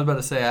 I was about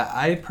to say,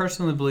 I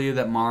personally believe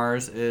that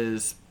Mars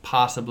is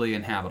possibly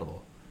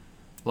inhabitable.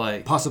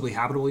 Like Possibly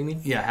habitable, you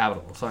mean? Yeah,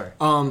 habitable. Sorry.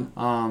 There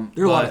are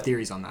a lot of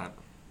theories on that.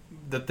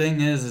 The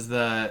thing is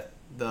that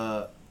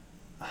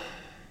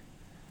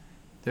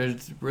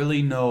there's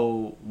really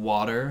no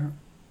water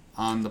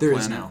on the planet. There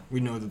is now.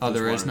 We know that there's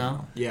there water is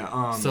now?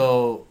 Yeah.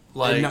 So,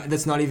 like...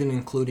 that's not even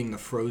including the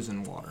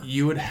frozen water.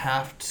 You would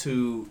have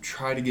to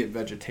try to get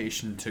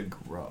vegetation to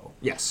grow.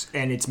 Yes,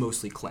 and it's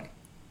mostly clay.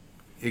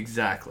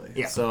 Exactly.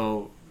 Yeah.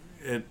 So,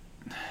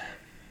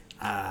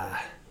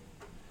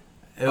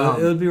 It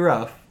would be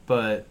rough,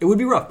 but... It would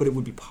be rough, but it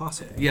would be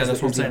possible. Yeah,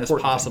 that's what I'm saying. It's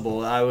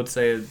possible. Thing. I would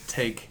say it would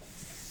take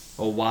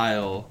a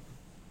while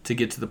to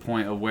get to the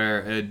point of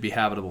where it would be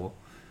habitable.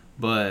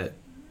 But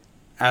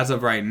as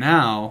of right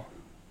now,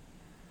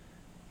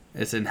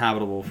 it's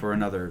inhabitable for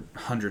another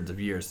hundreds of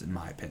years, in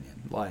my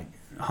opinion. Like,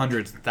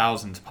 hundreds,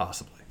 thousands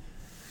possibly.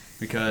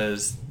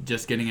 Because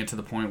just getting it to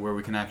the point where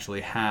we can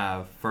actually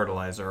have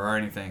fertilizer or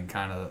anything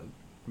kind of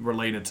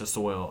related to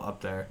soil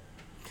up there.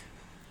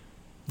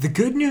 The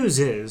good news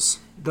is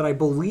that I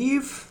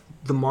believe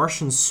the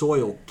Martian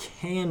soil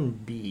can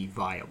be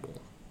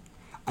viable.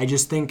 I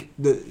just think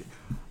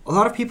a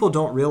lot of people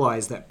don't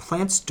realize that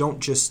plants don't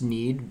just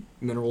need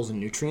minerals and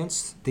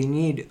nutrients. They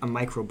need a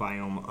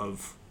microbiome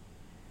of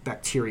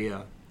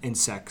bacteria,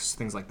 insects,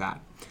 things like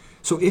that.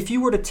 So if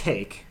you were to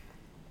take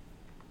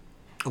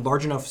a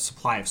large enough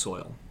supply of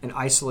soil and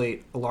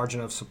isolate a large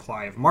enough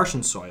supply of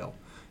Martian soil,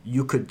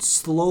 you could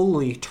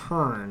slowly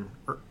turn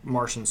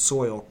Martian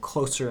soil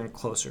closer and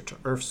closer to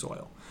Earth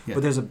soil. Yeah.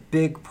 But there's a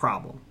big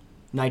problem.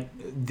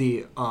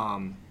 The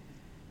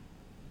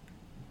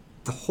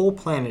whole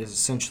planet is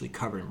essentially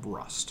covered in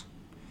rust.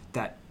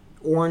 That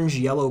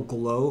orange-yellow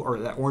glow, or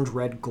that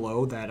orange-red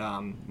glow that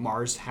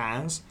Mars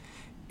has,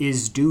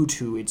 is due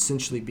to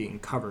essentially being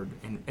covered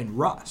in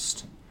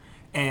rust.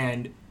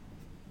 And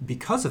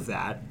because of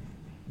that,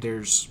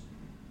 there's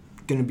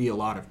going to be a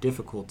lot of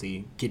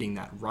difficulty getting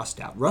that rust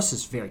out. Rust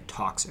is very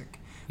toxic.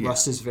 Yeah.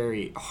 Rust is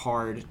very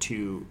hard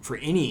for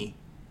any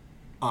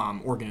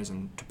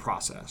organism to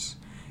process.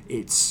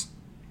 It's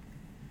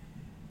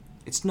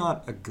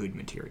not a good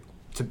material,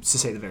 to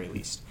say the very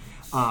least.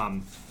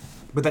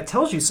 But that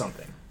tells you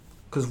something,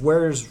 because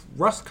where does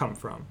rust come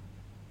from?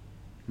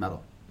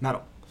 Metal.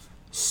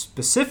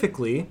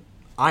 Specifically,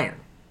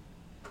 iron.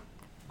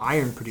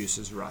 Iron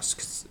produces rust,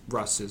 because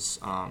rust is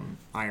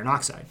iron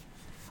oxide.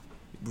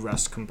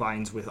 Rust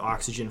combines with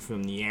oxygen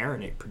from the air,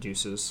 and it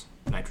produces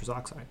nitrous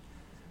oxide.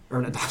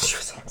 Or not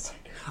nitrous oxide.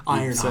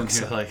 Iron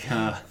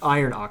oxide.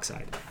 Iron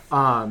oxide.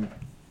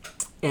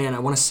 And I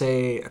want to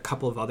say a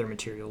couple of other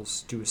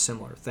materials do a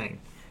similar thing.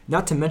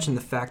 Not to mention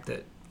the fact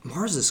that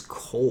Mars is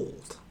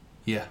cold.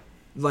 Yeah.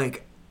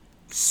 Like,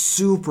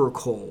 super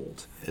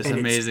cold. It's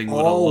amazing it's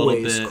what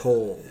always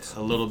cold.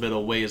 A little bit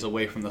of ways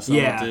away from the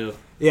sun, too.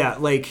 Yeah,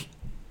 like...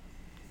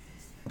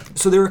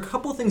 So there are a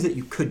couple of things that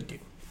you could do.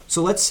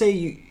 So let's say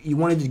you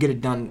wanted to get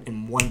it done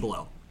in one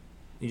blow.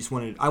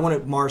 I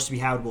wanted Mars to be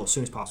habitable as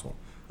soon as possible.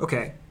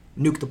 Okay,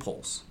 nuke the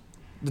poles.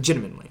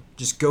 Legitimately.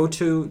 Just go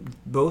to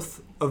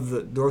both of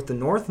the North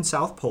and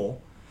South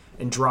Pole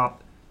and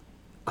drop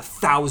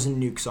 1,000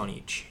 nukes on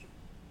each.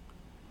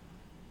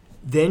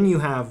 Then you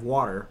have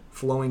water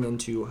flowing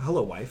into...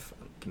 Hello, wife.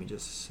 Give me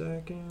just a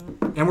second.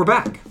 And we're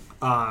back.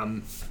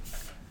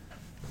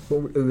 We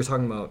were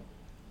talking about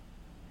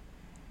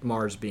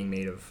Mars being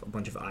made of a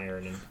bunch of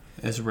iron, and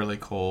it's really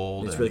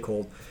cold. It's really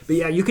cold. But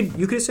yeah, you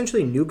could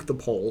essentially nuke the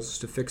poles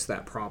to fix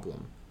that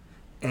problem,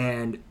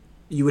 and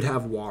you would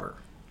have water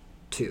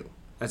too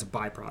as a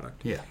byproduct.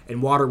 Yeah.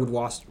 And water would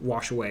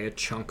wash away a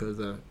chunk of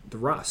the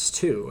rust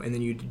too, and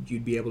then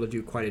you'd be able to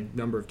do quite a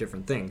number of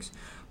different things.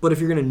 But if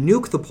you're going to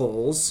nuke the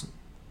poles,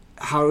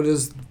 how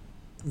does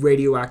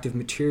radioactive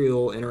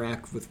material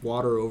interact with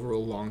water over a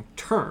long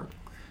term?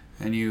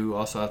 And you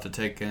also have to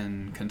take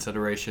in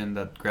consideration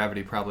that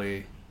gravity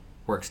probably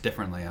works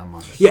differently on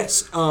Mars.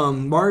 Yes.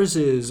 Mars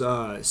is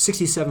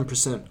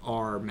 67%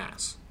 our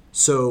mass.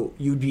 So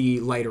you'd be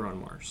lighter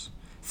on Mars.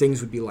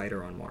 Things would be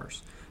lighter on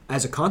Mars.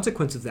 As a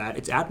consequence of that,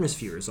 its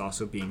atmosphere is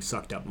also being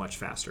sucked up much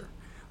faster.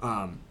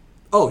 To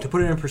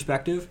put it in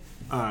perspective,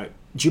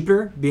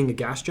 Jupiter being a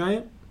gas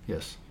giant,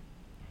 yes,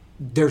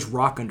 there's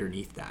rock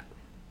underneath that.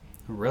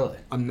 Really?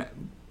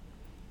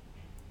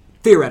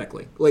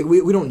 Theoretically. Like,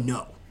 we don't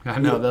know. I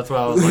know, that's why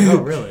I was like,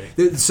 oh,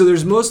 really? So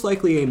there's most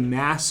likely a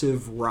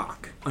massive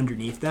rock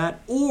underneath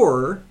that,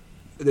 or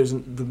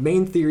the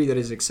main theory that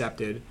is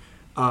accepted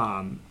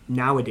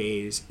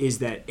nowadays is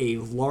that a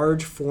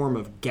large form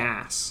of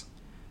gas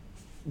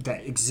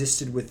that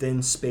existed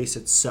within space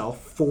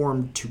itself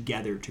formed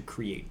together to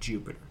create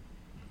Jupiter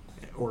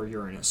or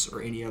Uranus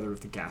or any other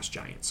of the gas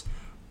giants.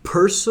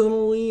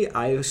 Personally,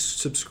 I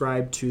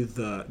subscribe to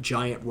the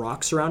giant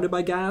rock surrounded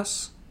by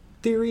gas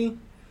theory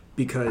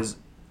because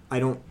I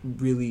don't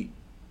really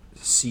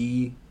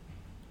see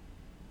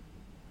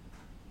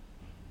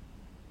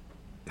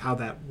how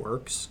that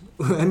works.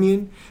 I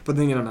mean, but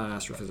then again, I'm not an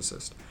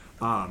astrophysicist.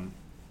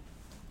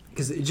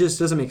 Because it just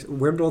doesn't make...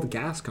 Where did all the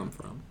gas come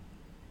from?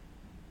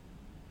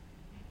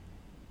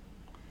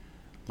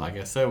 Like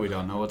I said, we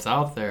don't know what's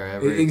out there.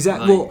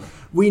 Exactly. Well,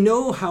 we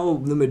know how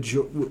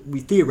we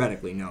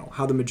theoretically know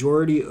how the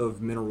majority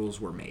of minerals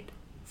were made.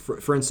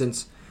 For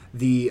instance,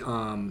 the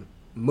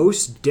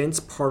most dense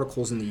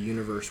particles in the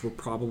universe were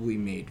probably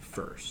made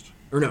first,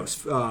 or no,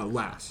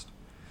 last.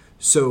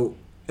 So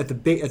at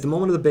the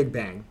moment of the Big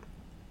Bang,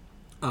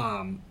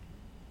 and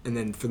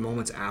then for the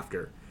moments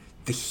after,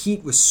 the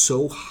heat was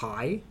so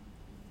high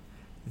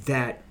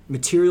that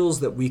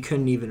materials that we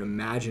couldn't even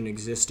imagine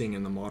existing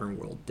in the modern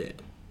world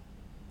did.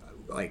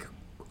 Like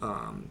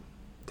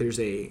there's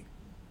a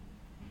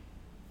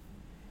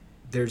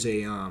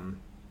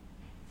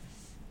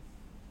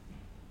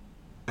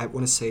I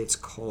want to say it's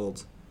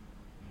called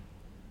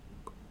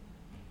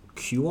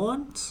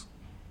Cuons.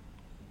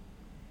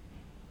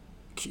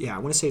 Yeah, I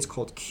want to say it's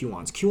called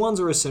Cuons. Cuons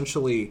are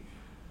essentially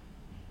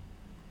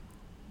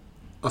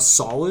a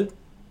solid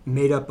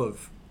made up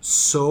of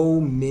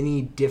so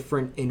many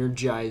different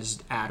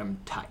energized atom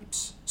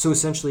types. So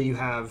essentially you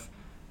have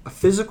a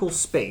physical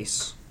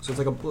space. So it's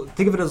like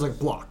think of it as like a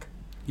block.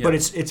 Yeah. But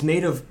it's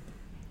made of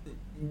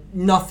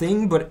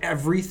nothing but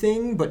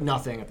everything but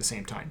nothing at the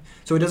same time.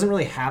 So it doesn't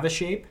really have a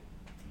shape,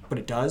 but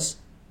it does,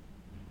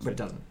 but it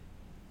doesn't.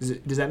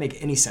 Does that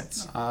make any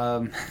sense?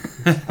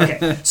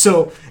 Okay,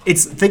 so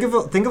think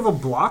of a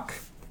block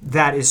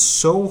that is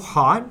so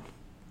hot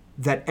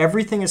that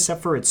everything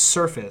except for its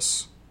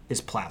surface is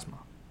plasma.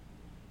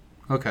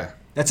 Okay.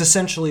 That's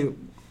essentially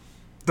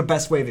the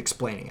best way of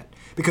explaining it.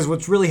 Because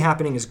what's really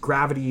happening is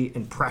gravity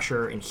and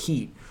pressure and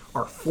heat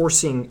are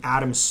forcing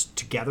atoms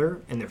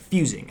together, and they're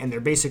fusing, and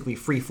they're basically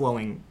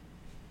free-flowing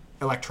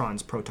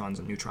electrons, protons,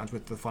 and neutrons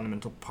with the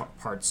fundamental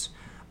parts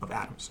of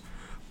atoms.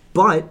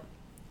 But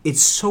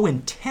it's so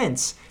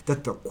intense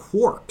that the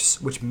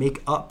quarks, which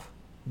make up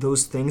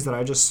those things that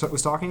I just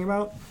was talking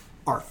about,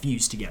 are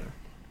fused together.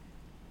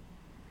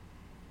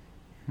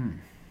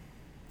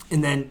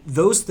 And then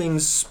those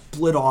things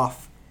split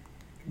off.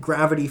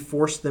 Gravity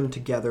forced them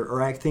together,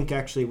 or I think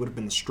actually it would have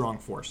been the strong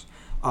force,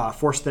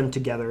 forced them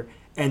together,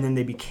 and then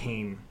they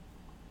became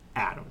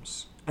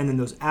atoms. And then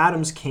those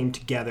atoms came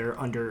together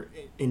under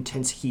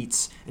intense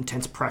heats,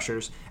 intense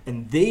pressures,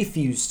 and they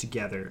fused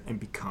together and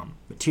become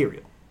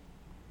material.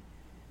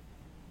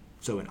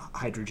 So a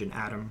hydrogen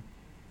atom,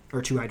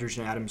 or two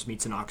hydrogen atoms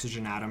meets an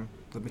oxygen atom,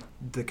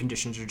 the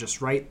conditions are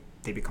just right,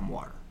 they become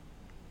water.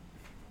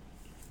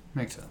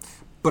 Makes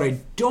sense. But I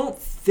don't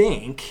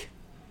think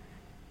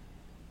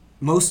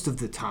most of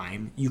the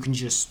time you can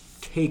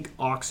just take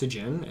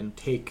oxygen and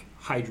take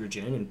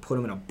hydrogen and put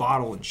them in a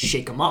bottle and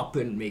shake them up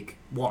and make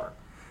water.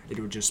 It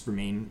would just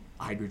remain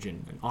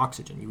hydrogen and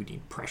oxygen. You would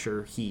need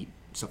pressure, heat,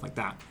 stuff like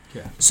that.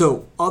 Yeah.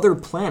 So other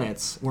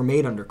planets were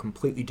made under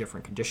completely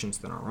different conditions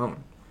than our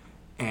own.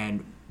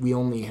 And we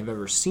only have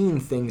ever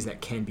seen things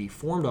that can be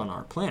formed on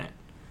our planet.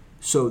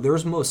 So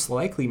there's most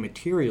likely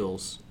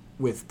materials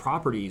with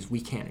properties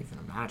we can't even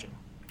imagine.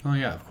 Oh,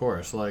 yeah, of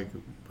course. Like,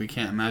 we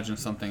can't imagine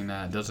something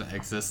that doesn't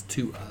exist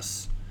to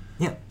us.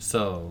 Yeah.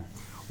 So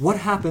what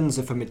happens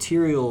if a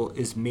material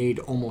is made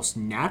almost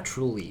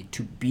naturally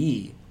to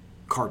be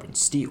carbon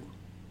steel?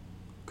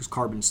 Because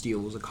carbon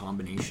steel is a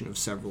combination of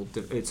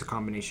it's a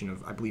combination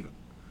of, I believe,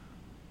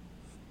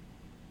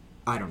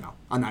 I don't know.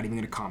 I'm not even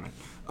going to comment.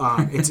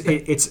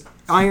 It's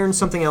iron,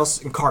 something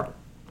else, and carbon,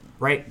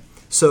 right?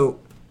 So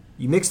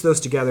you mix those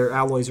together.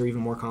 Alloys are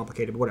even more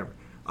complicated, but whatever.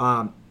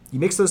 You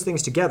mix those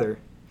things together.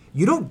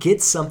 You don't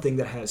get something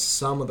that has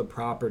some of the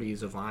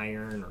properties of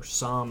iron or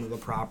some of the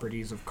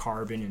properties of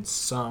carbon and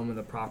some of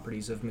the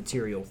properties of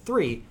material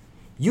 3.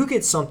 You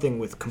get something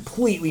with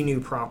completely new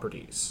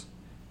properties.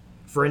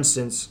 For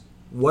instance,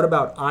 what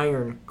about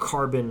iron,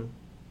 carbon,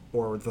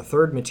 or the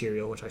third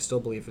material, which I still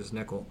believe is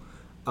nickel,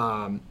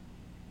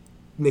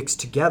 mixed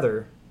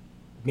together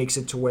makes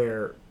it to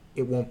where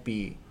it won't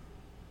be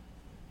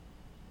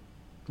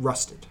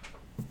rusted.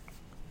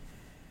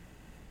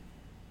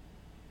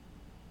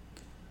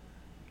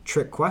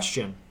 Trick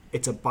question.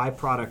 It's a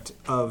byproduct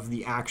of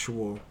the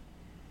actual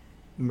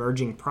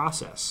merging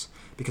process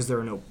because there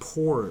are no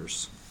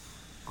pores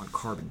on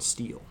carbon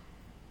steel.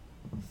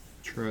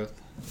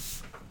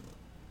 Truth.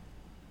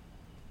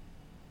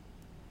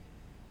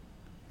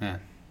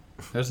 Man,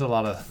 there's a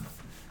lot of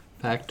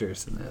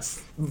factors in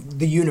this.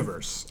 The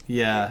universe.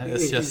 Yeah,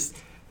 it's just...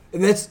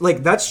 And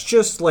that's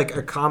just like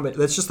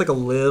a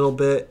little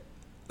bit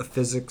of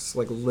physics,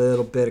 like a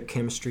little bit of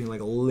chemistry,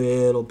 like a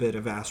little bit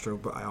of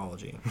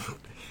astrobiology.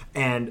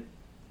 And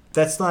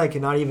that's like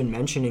not even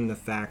mentioning the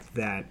fact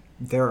that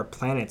there are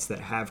planets that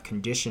have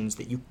conditions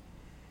that you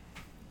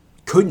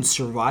couldn't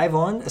survive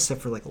on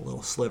except for like a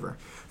little sliver.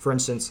 For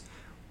instance,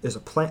 there's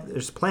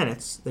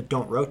planets that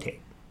don't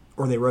rotate,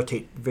 or they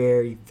rotate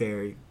very,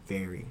 very,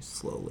 very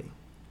slowly.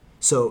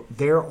 So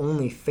they're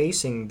only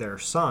facing their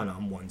sun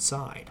on one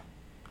side.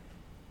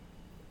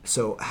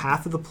 So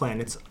half of the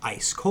planet's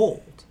ice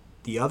cold.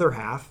 The other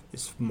half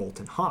is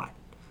molten hot.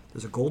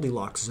 There's a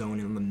Goldilocks zone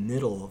in the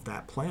middle of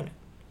that planet.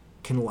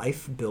 Can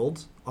life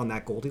build on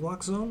that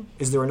Goldilocks zone?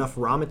 Is there enough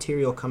raw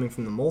material coming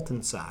from the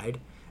molten side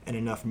and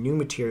enough new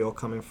material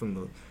coming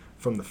from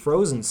the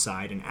frozen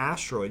side and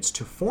asteroids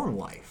to form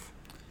life?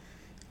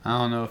 I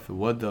don't know if it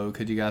would, though,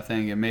 because you got to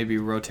think it may be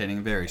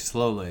rotating very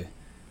slowly.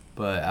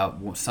 But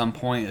at some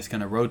point it's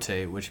going to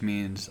rotate, which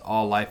means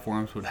all life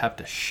forms would have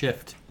to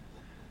shift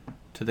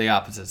to the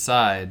opposite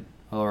side,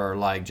 or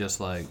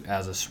just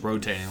as it's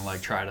rotating,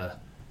 try to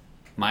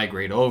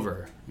migrate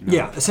over. You know?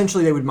 Yeah,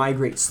 essentially they would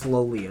migrate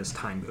slowly as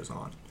time goes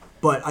on.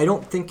 But I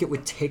don't think it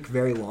would take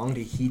very long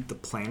to heat the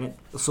planet.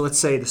 So let's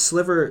say the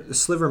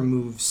sliver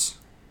moves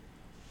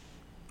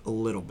a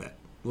little bit.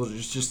 Well,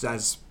 just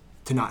as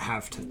to not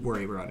have to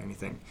worry about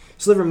anything.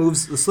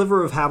 The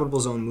sliver of habitable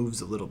zone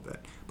moves a little bit,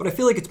 but I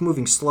feel like it's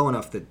moving slow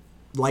enough that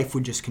life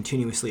would just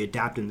continuously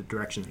adapt in the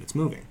direction that it's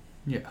moving.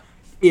 Yeah.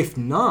 If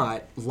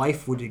not,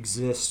 life would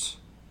exist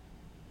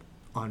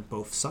on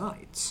both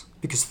sides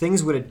because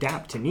things would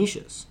adapt to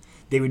niches.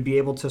 They would be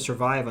able to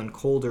survive on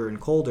colder and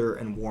colder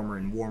and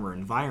warmer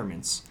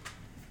environments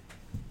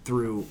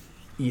through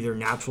either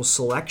natural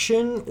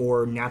selection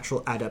or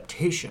natural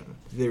adaptation.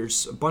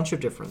 There's a bunch of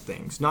different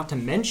things, not to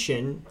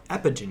mention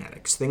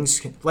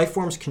epigenetics. Life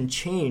forms can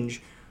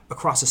change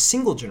across a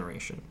single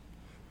generation.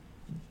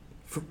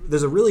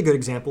 There's a really good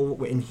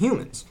example in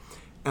humans.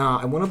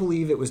 I want to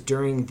believe it was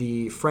during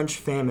the French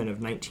famine of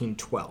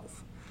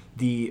 1912.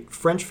 The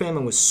French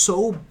famine was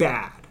so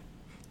bad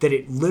that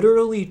it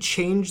literally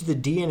changed the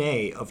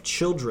DNA of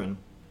children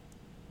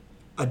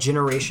a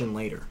generation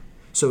later.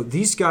 So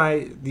these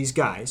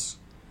guys,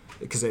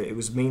 because it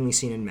was mainly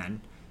seen in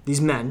men,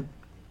 these men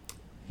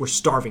were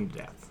starving to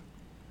death.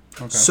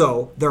 Okay.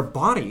 So their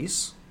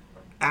bodies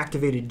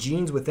activated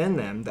genes within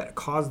them that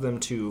caused them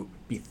to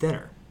be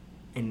thinner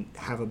and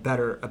have a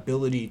better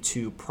ability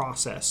to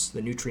process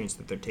the nutrients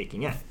that they're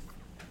taking in.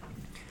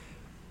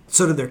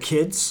 So did their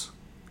kids,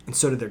 and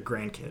so did their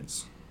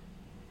grandkids.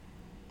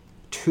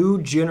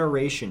 2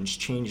 generations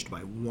changed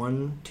by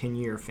one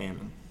 10-year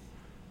famine.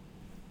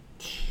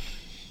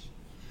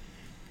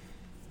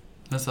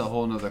 That's a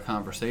whole nother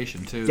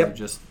conversation, too. Yep.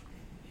 Just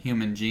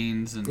human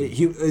genes.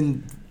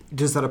 And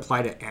does that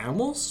apply to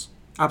animals?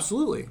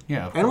 Absolutely.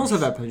 Yeah, of animals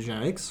course. have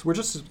epigenetics. We're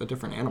just a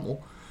different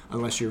animal,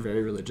 unless you're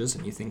very religious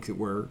and you think that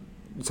we're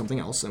something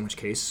else, in which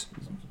case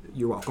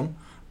you're welcome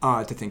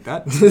to think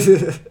that.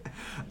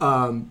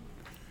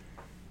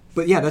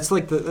 But yeah, that's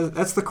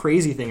the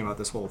crazy thing about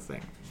this whole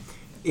thing.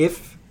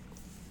 If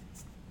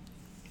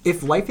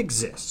life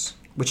exists,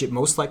 which it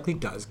most likely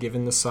does,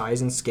 given the size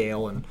and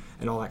scale and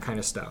all that kind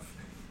of stuff,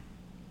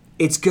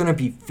 it's going to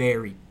be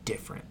very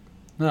different.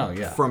 Oh,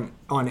 yeah. From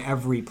on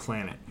every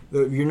planet.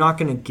 You're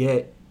going to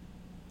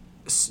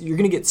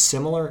get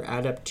similar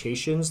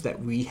adaptations that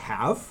we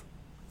have,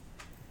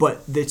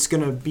 but it's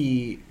going to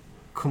be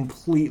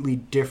completely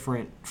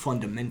different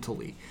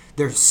fundamentally.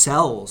 Their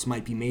cells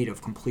might be made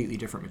of completely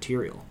different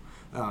material.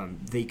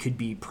 They could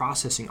be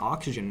processing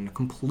oxygen in a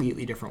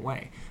completely different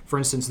way. For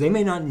instance, they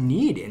may not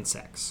need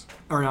plants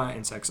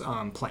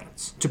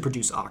to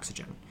produce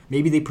oxygen.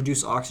 Maybe they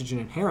produce oxygen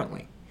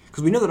inherently.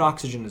 Because we know that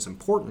oxygen is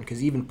important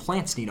because even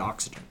plants need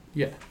oxygen.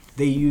 Yeah.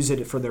 They use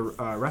it for their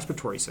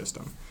respiratory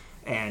system.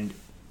 And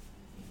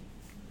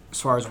as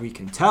far as we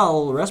can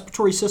tell,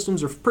 respiratory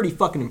systems are pretty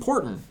fucking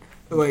important.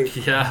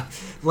 Yeah.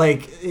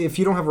 Like, if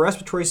you don't have a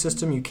respiratory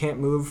system, you can't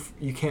move.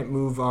 If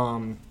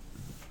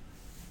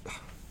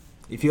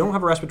you don't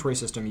have a respiratory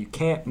system, you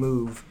can't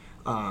move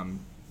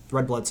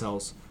red blood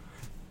cells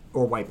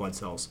or white blood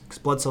cells, because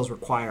blood cells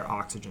require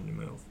oxygen to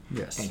move.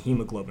 Yes. And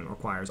hemoglobin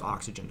requires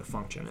oxygen to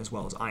function, as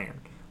well as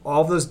iron.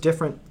 All of those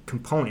different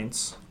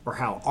components are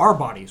how our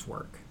bodies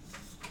work.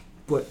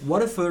 But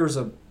what if there's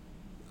a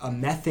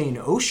methane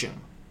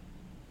ocean?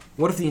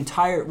 What if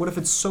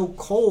it's so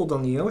cold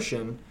on the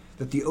ocean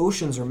that the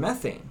oceans are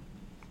methane?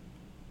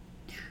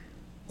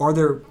 Are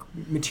there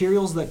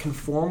materials that can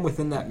form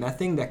within that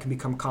methane that can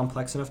become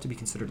complex enough to be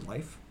considered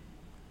life?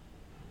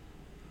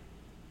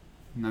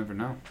 Never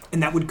know.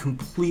 And that would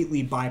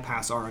completely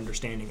bypass our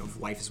understanding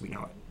of life as we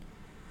know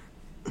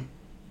it.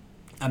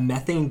 A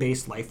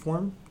methane-based life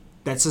form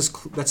that's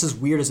as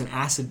weird as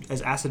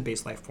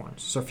acid-based life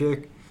forms.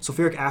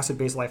 Sulfuric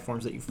acid-based life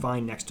forms that you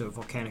find next to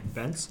volcanic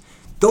vents.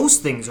 Those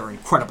things are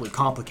incredibly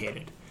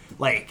complicated.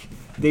 Like,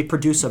 they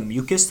produce a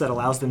mucus that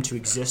allows them to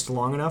exist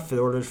long enough in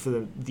order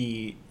for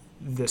the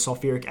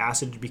sulfuric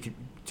acid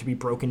to be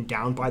broken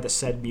down by the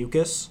said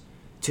mucus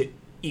to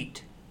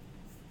eat.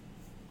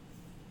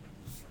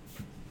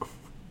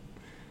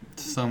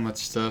 So much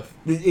stuff.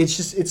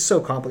 It's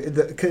so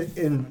complicated.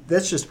 And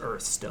that's just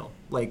Earth still.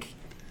 Like,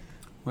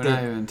 we're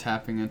not even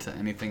tapping into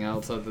anything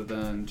else other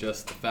than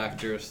just the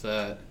factors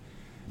that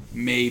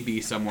may be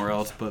somewhere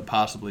else, but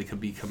possibly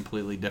could be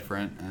completely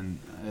different. And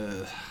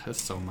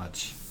it's so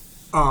much.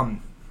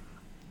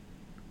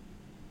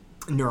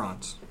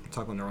 Neurons. Let's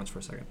talk about neurons for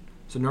a second.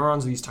 So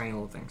neurons are these tiny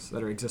little things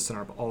that exist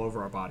all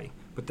over our body,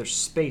 but there's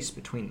space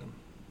between them.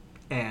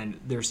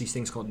 And there's these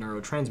things called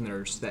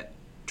neurotransmitters that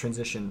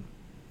transition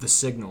the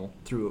signal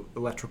through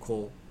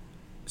electrical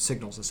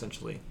signals,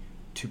 essentially,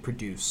 to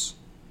produce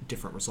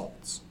different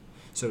results.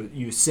 So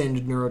you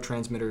send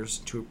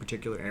neurotransmitters to a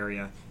particular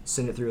area,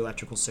 send it through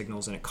electrical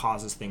signals, and it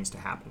causes things to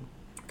happen.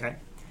 Okay?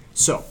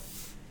 So,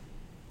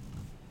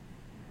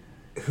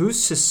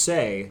 who's to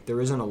say there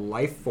isn't a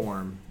life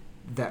form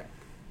that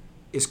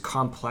is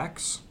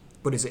complex,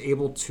 but is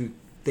able to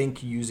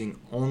think using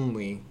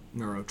only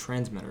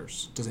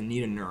neurotransmitters? Doesn't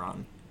need a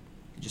neuron.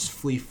 Just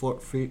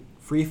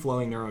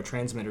free-flowing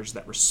neurotransmitters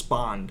that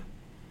respond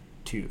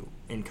to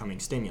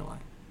incoming stimuli.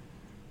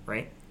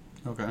 Right?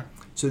 Okay.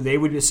 So they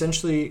would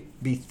essentially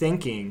be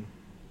thinking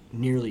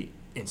nearly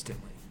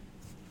instantly.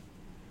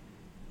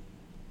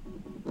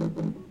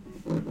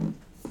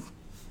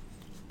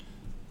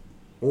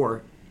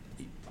 Or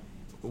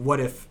what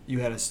if you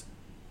had an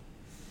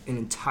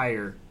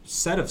entire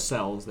set of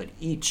cells that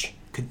each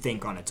could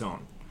think on its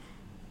own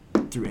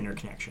through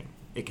interconnection?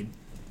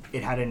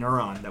 It had a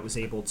neuron that was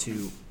able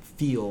to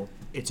feel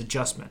its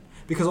adjustment.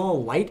 Because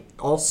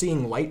all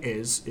seeing light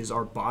is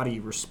our body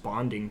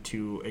responding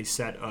to a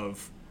set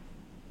of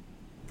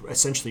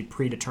essentially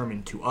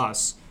predetermined to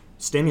us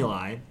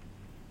stimuli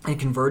and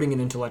converting it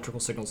into electrical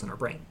signals in our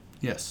brain.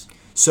 Yes.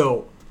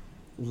 So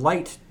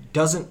light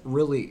doesn't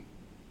really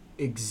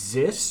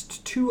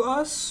exist to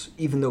us,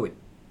 even though it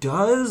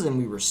does, and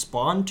we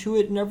respond to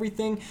it and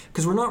everything,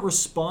 because we're not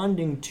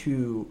responding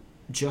to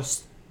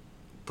just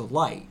the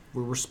light.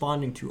 We're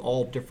responding to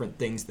all different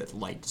things that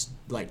light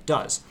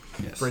does.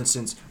 Yes. For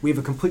instance, we have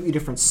a completely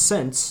different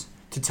sense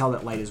to tell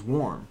that light is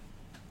warm.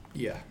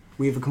 Yeah.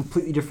 We have a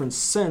completely different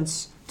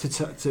sense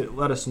to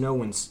let us know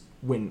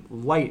when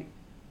light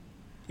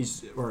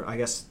is, or I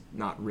guess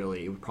not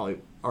really. It would probably,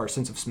 our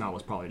sense of smell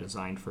was probably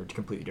designed for a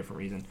completely different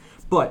reason.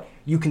 But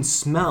you can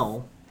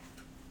smell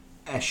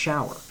a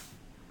shower,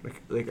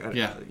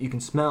 you can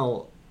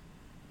smell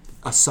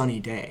a sunny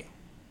day.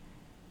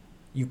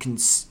 You can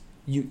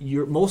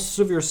your most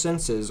of your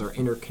senses are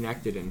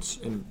interconnected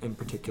in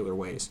particular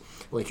ways,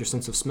 like your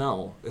sense of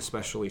smell,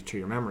 especially to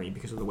your memory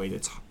because of the way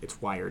that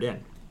it's wired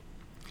in.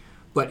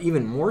 But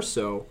even more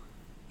so,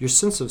 your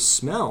sense of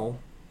smell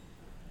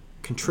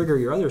can trigger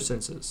your other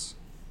senses.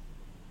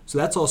 So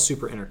that's all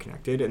super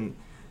interconnected. And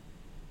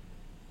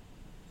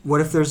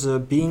what if there's a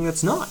being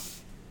that's not?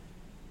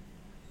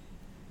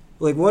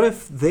 Like, what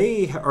if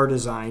they are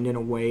designed in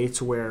a way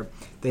to where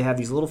they have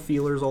these little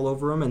feelers all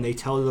over them and they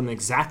tell them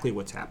exactly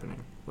what's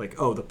happening? Like,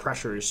 oh, the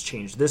pressure has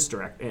changed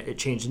it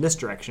changed in this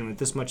direction with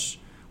this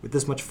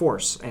much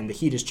force, and the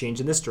heat has changed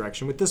in this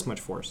direction with this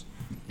much force.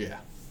 Yeah.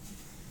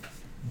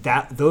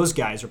 Those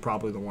guys are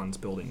probably the ones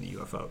building the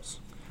UFOs.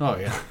 Oh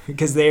yeah.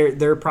 Because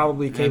they're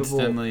probably capable.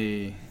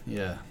 Instantly,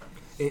 yeah.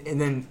 And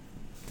then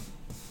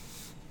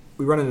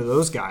we run into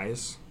those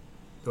guys.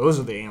 Those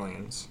are the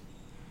aliens.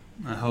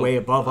 Way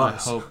above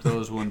us. I hope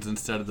those ones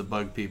instead of the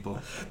bug people.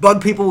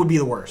 Bug people would be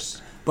the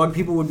worst. Bug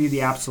people would be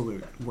the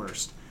absolute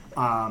worst.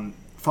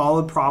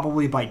 Followed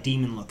probably by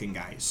demon-looking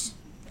guys.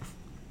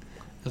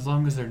 As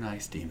long as they're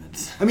nice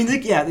demons. I mean,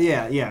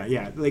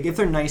 yeah. Like, if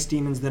they're nice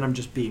demons, then I'm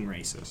just being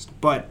racist.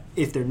 But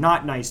if they're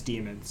not nice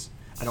demons,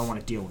 I don't want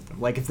to deal with them.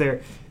 Like, if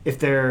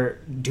they're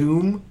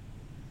Doom,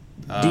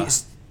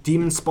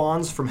 demon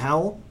spawns from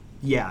hell,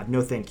 yeah,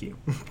 no thank you.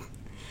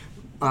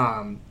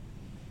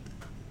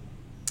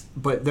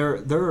 But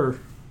there's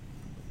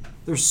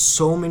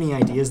so many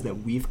ideas that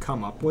we've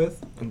come up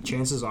with, and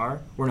chances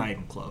are we're not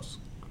even close.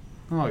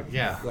 Oh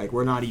yeah. Like,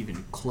 we're not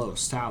even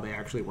close to how they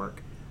actually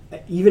work.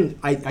 Even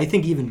I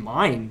think even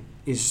mine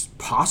is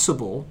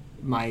possible.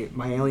 My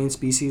alien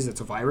species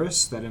that's a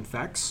virus that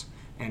infects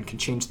and can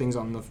change things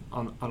on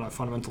a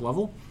fundamental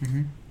level.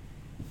 Mm-hmm.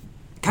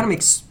 Kind of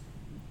makes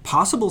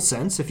possible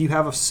sense if you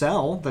have a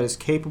cell that is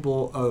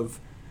capable of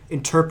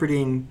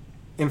interpreting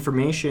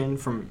information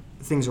from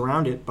things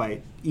around it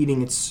by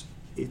eating its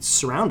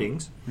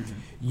surroundings. Mm-hmm.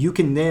 You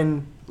can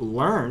then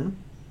learn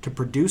to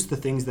produce the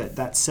things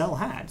that cell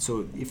had.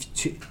 So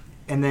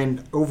and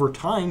then over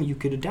time you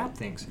could adapt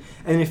things.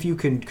 And if you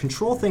can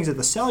control things at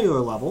the cellular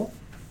level,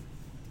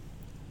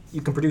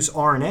 you can produce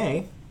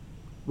RNA,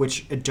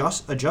 which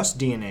adjusts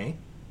DNA,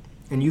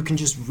 and you can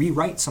just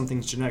rewrite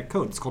something's genetic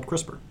code. It's called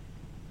CRISPR.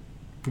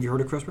 Have you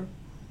heard of CRISPR?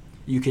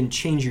 You can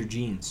change your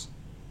genes.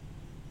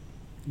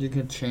 You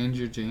can change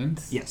your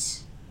genes?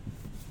 Yes.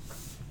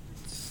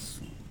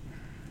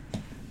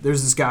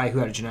 There's this guy who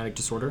had a genetic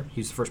disorder. He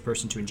was the first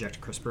person to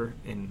inject CRISPR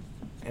in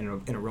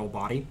a real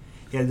body.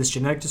 He had this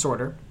genetic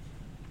disorder.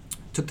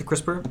 Took the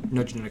CRISPR,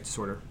 no genetic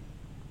disorder.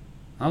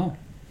 Oh.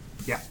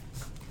 Yeah.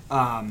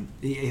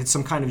 He had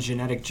some kind of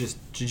genetic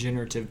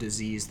degenerative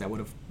disease that would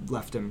have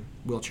left him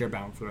wheelchair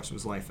bound for the rest of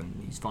his life,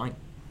 and he's fine.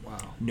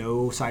 Wow.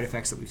 No side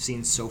effects that we've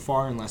seen so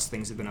far, unless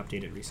things have been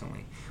updated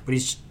recently. But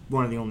he's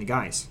one of the only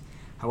guys.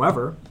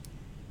 However,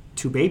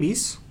 2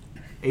 babies,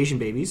 Asian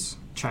babies,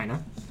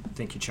 China,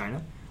 thank you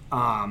China,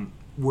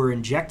 were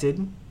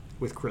injected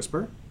with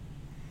CRISPR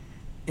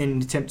in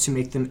an attempt to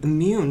make them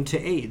immune to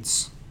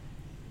AIDS.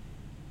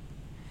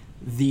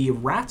 The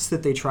rats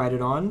that they tried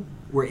it on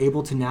were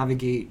able to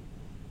navigate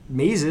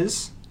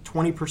mazes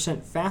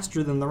 20%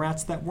 faster than the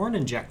rats that weren't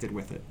injected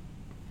with it.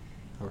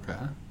 Okay.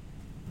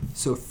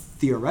 So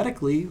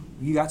theoretically,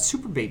 you got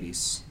super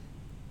babies.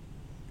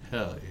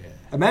 Hell yeah.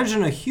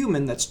 Imagine a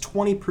human that's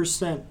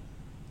 20%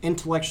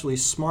 intellectually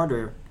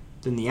smarter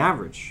than the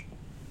average.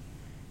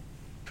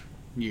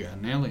 You got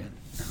an alien.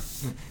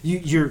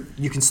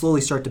 You can slowly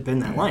start to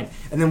bend that line.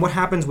 And then what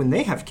happens when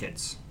they have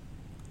kids?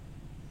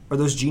 Are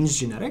those genes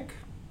genetic?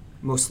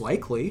 Most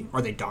likely.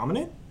 Are they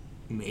dominant?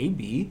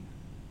 Maybe.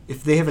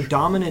 If they have a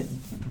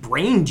dominant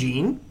brain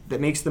gene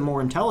that makes them more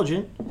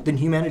intelligent, then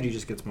humanity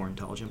just gets more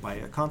intelligent by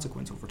a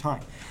consequence over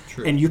time.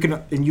 True. And you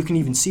can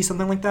even see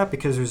something like that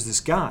because there's this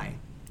guy,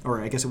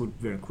 or I guess it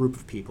would be a group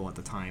of people at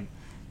the time,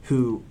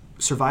 who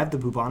survived the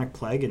bubonic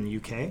plague in the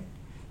UK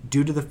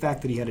due to the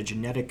fact that he had a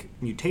genetic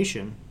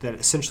mutation that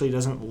essentially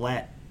doesn't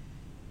let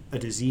a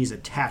disease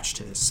attached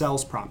to his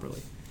cells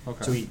properly.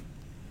 Okay. So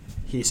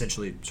he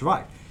essentially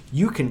survived.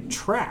 You can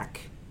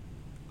track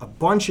a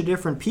bunch of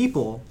different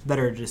people that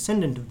are a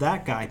descendant of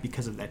that guy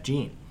because of that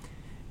gene.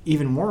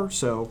 Even more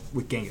so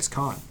with Genghis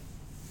Khan.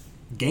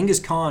 Genghis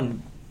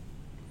Khan,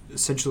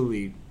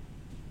 essentially,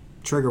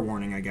 trigger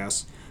warning, I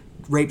guess,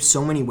 raped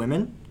so many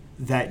women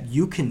that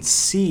you can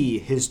see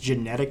his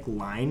genetic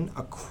line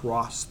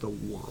across the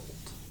world.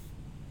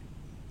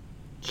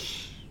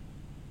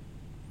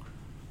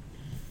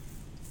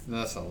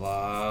 That's a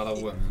lot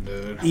of women,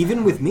 dude.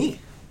 Even with me.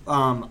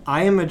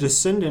 I am a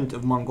descendant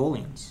of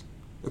Mongolians,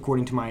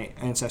 according to my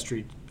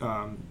ancestry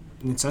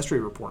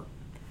report.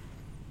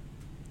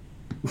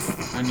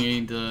 I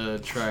need to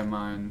try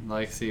mine.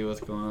 Like, see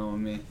what's going on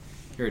with me.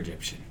 You're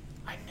Egyptian.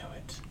 I know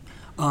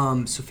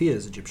it. Sophia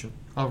is Egyptian.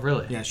 Oh,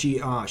 really? Yeah, she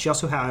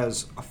also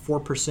has a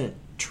 4%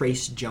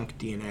 trace junk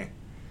DNA.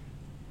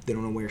 They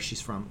don't know where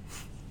she's from.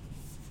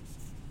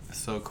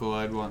 So cool.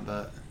 I'd want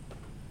that.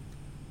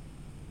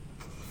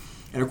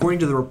 And according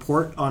to the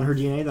report on her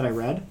DNA that I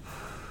read,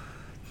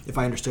 if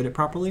I understood it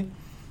properly,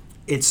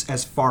 it's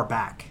as far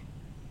back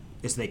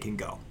as they can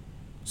go.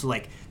 So,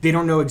 like, they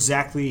don't know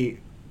exactly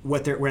where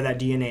that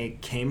DNA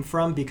came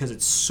from because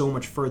it's so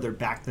much further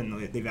back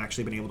than they've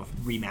actually been able to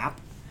remap.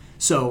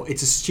 So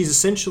she's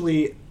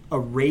essentially a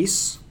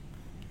race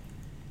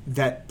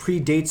that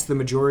predates the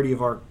majority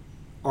of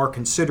our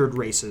considered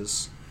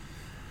races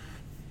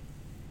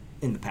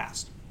in the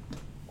past.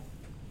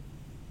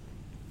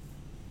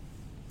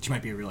 She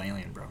might be a real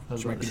alien, bro.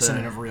 She might be a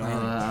descendant of a real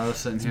alien. I was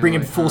sitting here Bring it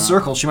like, full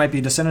circle. She might be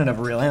a descendant of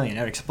a real alien.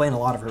 That would explain a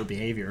lot of her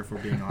behavior, if we're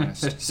being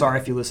honest. Sorry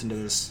if you listen to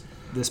this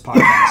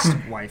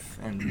podcast, wife,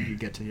 and you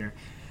get to hear.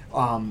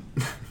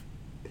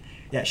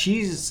 Yeah,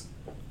 she's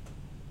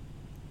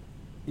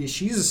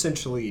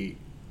essentially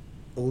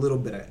a little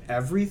bit of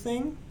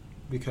everything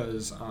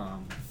because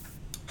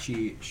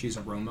she's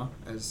a Roma,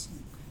 as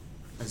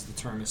the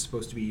term is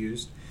supposed to be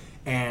used,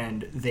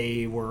 and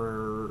they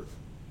were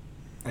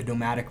a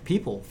nomadic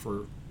people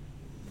for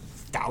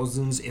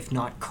thousands, if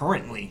not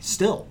currently,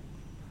 still.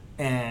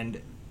 And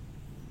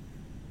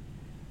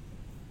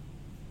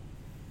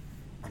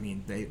I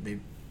mean, they to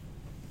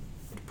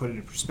put it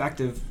in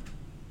perspective,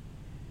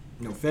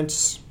 no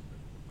offense,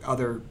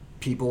 other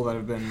people that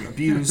have been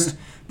abused,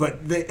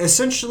 but they,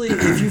 essentially,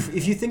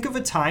 if you think of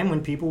a time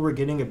when people were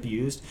getting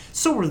abused,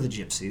 so were the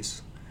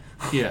gypsies.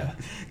 Yeah.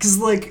 Because,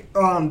 like,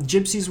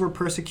 gypsies were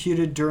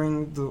persecuted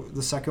during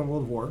the Second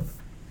World War.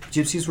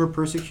 Gypsies were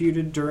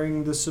persecuted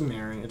during the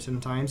Samaritan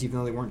times, even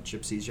though they weren't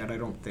gypsies yet, I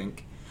don't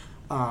think.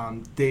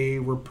 They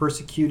were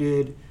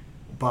persecuted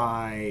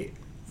by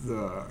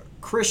the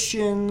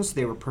Christians.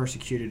 They were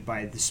persecuted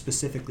by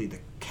specifically the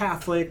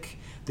Catholic.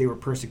 They were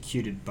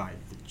persecuted by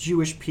the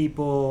Jewish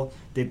people.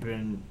 They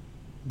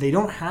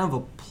don't have a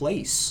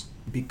place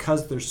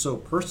because they're so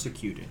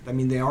persecuted. I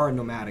mean, they are a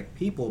nomadic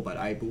people, but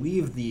I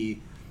believe the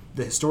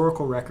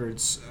historical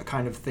records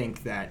kind of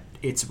think that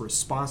it's a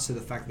response to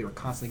the fact that they were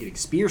constantly getting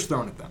spears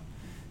thrown at them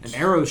and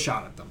arrows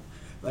shot at them.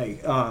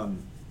 Like,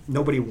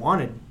 nobody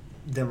wanted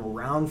them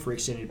around for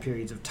extended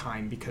periods of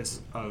time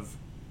because of,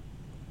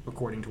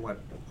 according to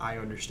what I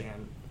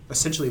understand,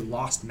 essentially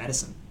lost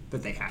medicine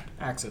that they had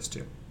access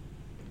to.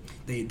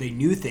 They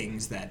knew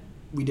things that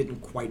we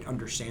didn't quite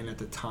understand at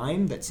the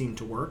time that seemed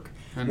to work.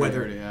 And they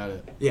already had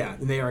it. Yeah,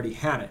 and they already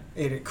had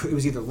it. It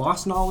was either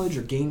lost knowledge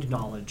or gained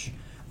knowledge.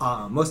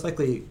 Most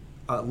likely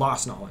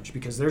lost knowledge,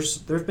 because there's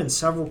been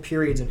several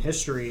periods in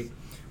history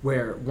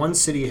where one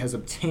city has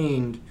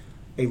obtained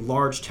a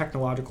large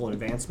technological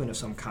advancement of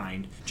some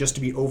kind just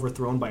to be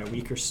overthrown by a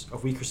weaker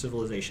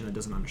civilization that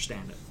doesn't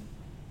understand it.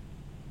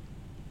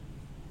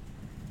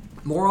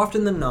 More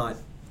often than not,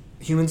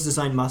 humans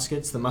design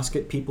muskets. The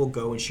musket people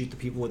go and shoot the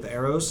people with the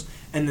arrows,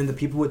 and then the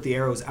people with the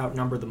arrows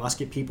outnumber the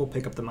musket people,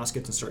 pick up the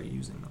muskets, and start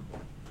using them.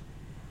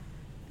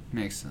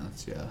 Makes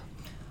sense, yeah.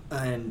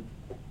 And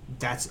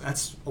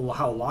that's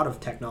how a lot of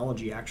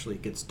technology actually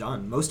gets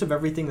done. Most of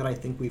everything that I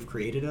think we've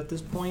created at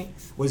this point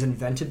was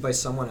invented by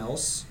someone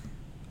else.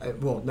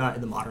 Well, not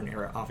in the modern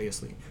era,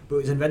 obviously, but it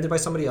was invented by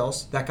somebody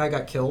else. That guy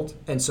got killed,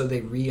 and so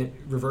they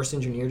reverse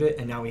engineered it,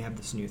 and now we have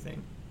this new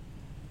thing.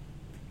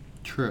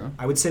 True.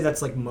 I would say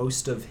that's like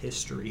most of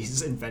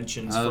history's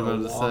inventions for a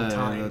long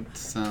time.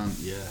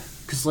 Yeah.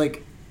 Because,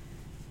 like,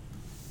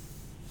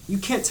 you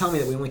can't tell me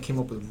that we only came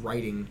up with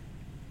writing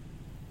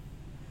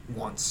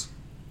once,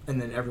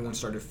 and then everyone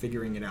started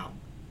figuring it out.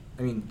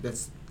 I mean,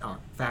 that's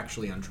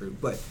factually untrue.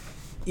 But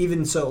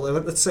even so,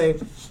 let's say,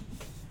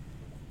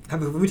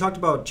 have we talked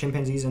about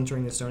chimpanzees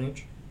entering the Stone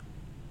Age?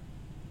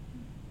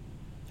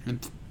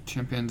 And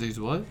chimpanzees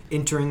what?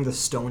 Entering the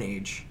Stone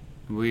Age.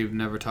 We've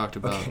never talked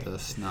about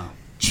this, no.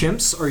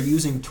 Chimps are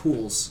using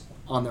tools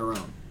on their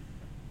own.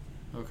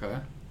 Okay.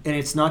 And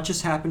it's not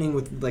just happening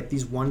with, like,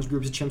 these one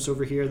groups of chimps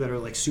over here that are,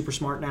 like, super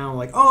smart now.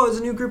 Like, oh, there's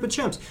a new group of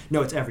chimps.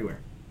 No, it's everywhere.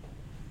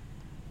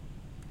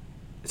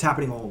 It's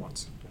happening all at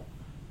once.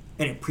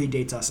 And it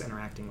predates us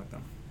interacting with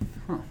them.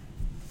 Huh.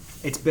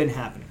 It's been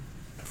happening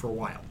for a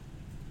while.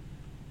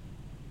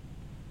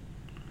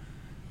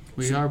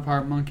 We are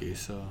part monkey,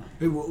 so.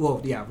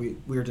 Well, yeah,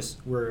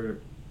 we're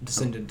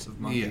descendants of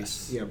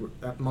monkeys. Yes. Yeah,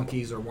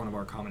 monkeys are one of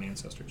our common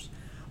ancestors.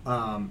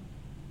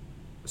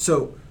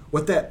 So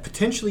what that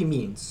potentially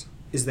means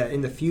is that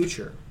in the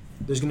future,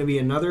 there's going to be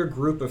another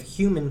group of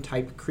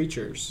human-type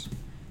creatures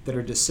that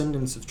are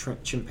descendants of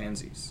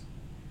chimpanzees.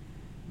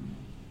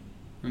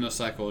 And the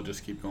cycle will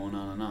just keep going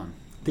on and on.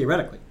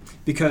 Theoretically.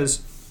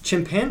 Because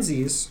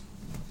chimpanzees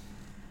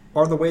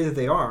are the way that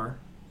they are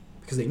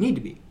because they need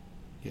to be.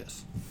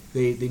 Yes.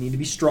 They need to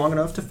be strong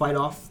enough to fight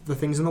off the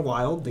things in the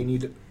wild. They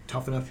need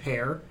tough enough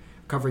hair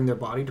covering their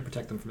body to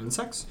protect them from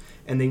insects.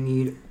 And they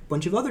need a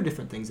bunch of other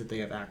different things that they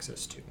have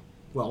access to.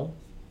 Well,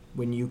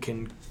 when you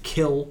can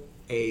kill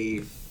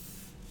a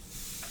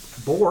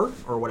boar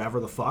or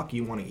whatever the fuck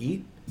you want to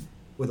eat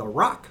with a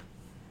rock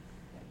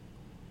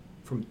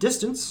from a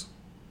distance,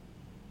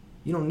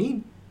 you don't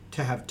need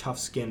to have tough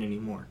skin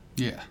anymore.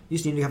 Yeah. You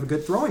just need to have a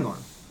good throwing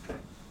arm.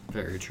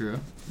 Very true.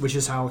 Which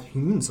is how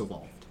humans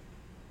evolved.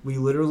 We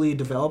literally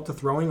developed a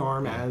throwing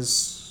arm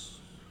as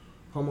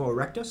Homo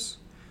erectus,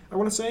 I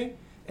want to say,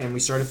 and we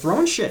started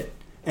throwing shit.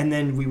 And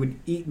then we would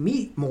eat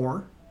meat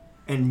more,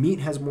 and meat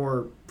has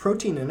more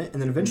protein in it,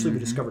 and then eventually we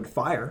discovered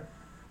fire,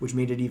 which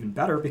made it even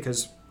better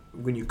because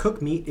when you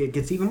cook meat, it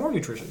gets even more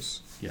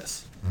nutritious.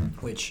 Yes.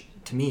 Which,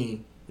 to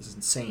me, is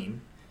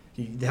insane.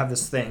 You have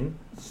this thing.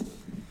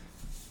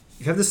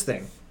 You have this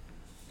thing,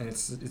 and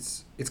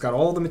it's got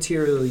all the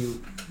material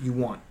you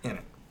want in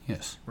it.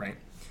 Yes. Right?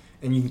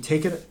 And you can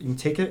take it, and you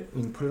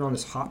can put it on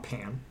this hot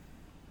pan.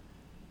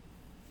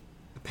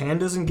 The pan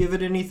doesn't give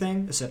it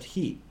anything except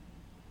heat,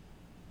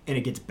 and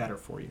it gets better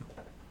for you.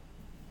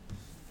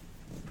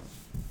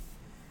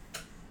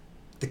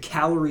 The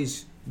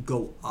calories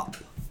go up.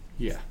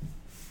 Yeah.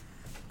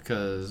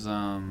 Because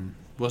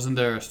wasn't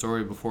there a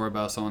story before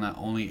about someone that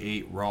only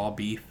ate raw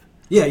beef?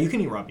 Yeah, you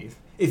can eat raw beef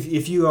if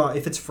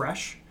it's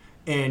fresh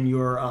and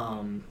you're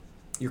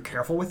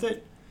careful with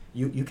it.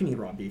 You can eat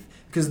raw beef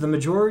because the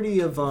majority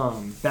of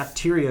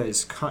bacteria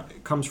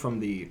comes from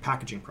the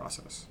packaging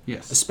process.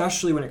 Yes.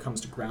 Especially when it comes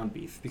to ground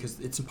beef because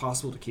it's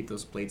impossible to keep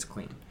those blades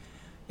clean.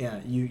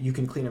 Yeah, you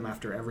can clean them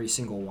after every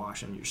single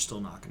wash and you're still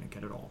not going to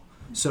get it all.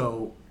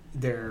 So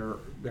there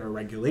are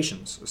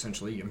regulations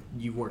essentially.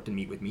 You worked in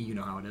meat with me, you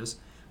know how it is.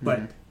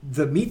 But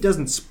the meat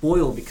doesn't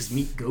spoil because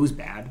meat goes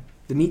bad.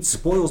 The meat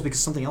spoils because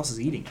something else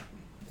is eating it.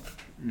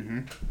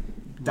 Mm-hmm.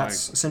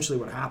 That's essentially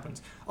what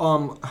happens.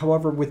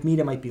 However, with meat,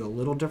 it might be a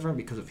little different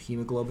because of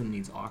hemoglobin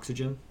needs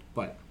oxygen,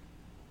 but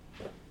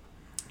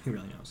who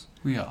really knows?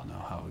 We all know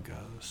how it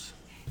goes.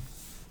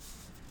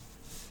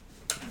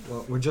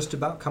 Well, we're just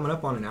about coming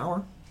up on an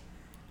hour,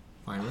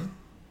 finally.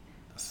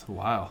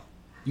 Wow.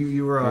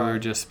 You were... we were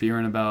just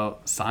spewing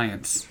about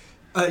science.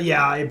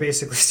 Yeah, I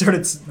basically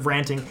started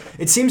ranting.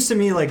 It seems to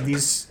me like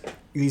these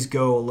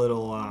go a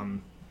little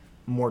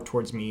more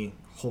towards me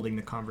holding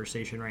the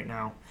conversation right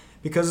now.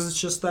 Because it's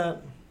just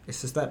that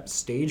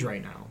stage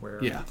right now where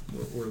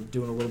we're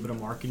doing a little bit of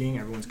marketing.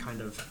 Everyone's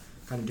kind of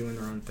doing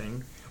their own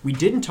thing. We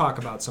didn't talk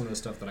about some of the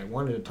stuff that I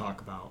wanted to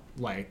talk about,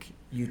 like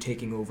you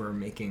taking over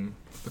making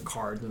the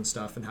cards and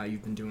stuff and how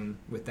you've been doing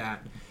with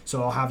that.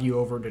 So I'll have you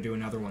over to do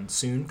another one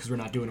soon because we're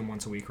not doing them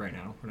once a week right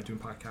now. We're not doing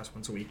podcasts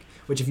once a week,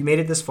 which if you made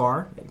it this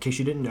far, in case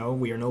you didn't know,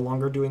 we are no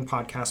longer doing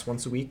podcasts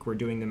once a week. We're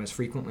doing them as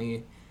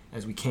frequently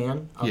as we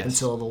can up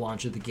until the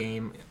launch of the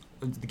game's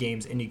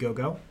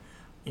Indiegogo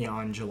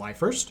on July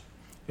 1st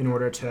in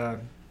order to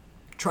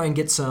try and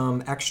get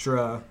some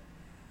extra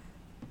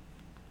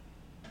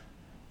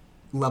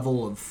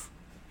level of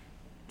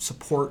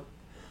support.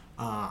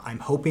 I'm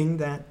hoping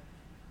that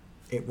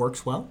it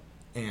works well,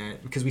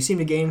 and because we seem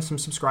to gain some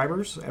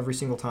subscribers every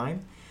single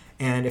time.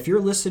 And if you're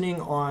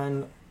listening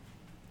on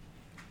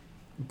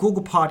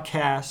Google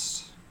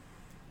Podcasts,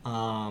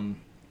 what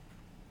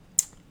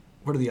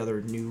are the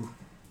other new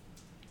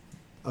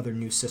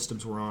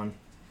systems we're on?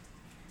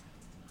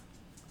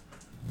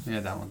 Yeah,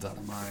 that one's out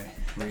of my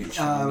reach.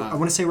 I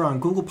want to say we're on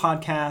Google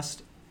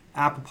Podcast.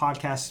 Apple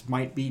Podcasts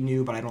might be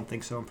new, but I don't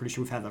think so. I'm pretty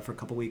sure we've had that for a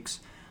couple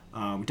weeks.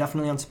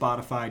 Definitely on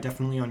Spotify,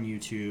 definitely on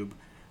YouTube.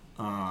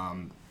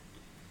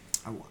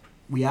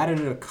 We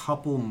added a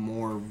couple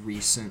more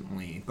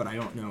recently, but I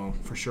don't know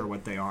for sure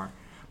what they are.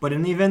 But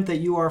in the event that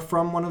you are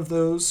from one of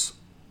those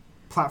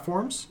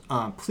platforms,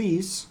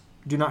 please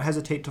do not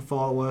hesitate to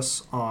follow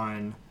us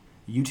on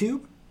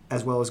YouTube,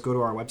 as well as go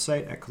to our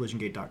website at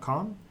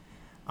collisiongate.com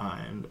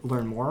and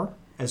learn more,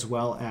 as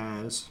well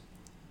as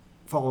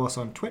follow us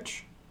on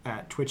Twitch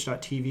at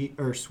twitch.tv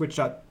or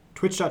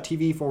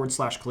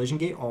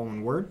twitch.tv/collisiongate, all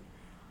one word.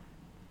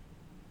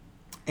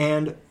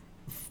 And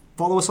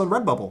follow us on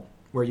Redbubble,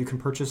 where you can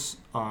purchase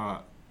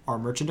our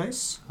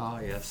merchandise. Oh,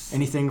 yes.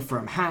 Anything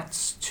from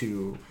hats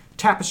to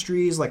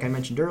tapestries, like I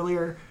mentioned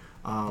earlier,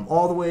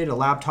 all the way to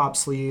laptop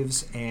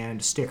sleeves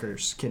and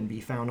stickers can be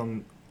found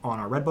on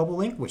our Redbubble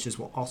link, which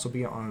will also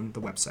be on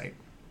the website.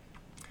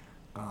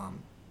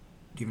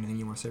 Do you have anything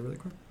you want to say really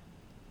quick?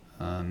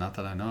 Not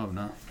that I know of,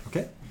 no.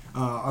 Okay.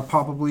 I'll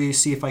probably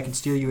see if I can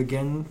steal you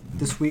again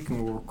this week,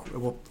 and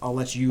I'll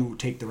let you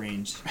take the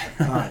reins.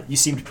 You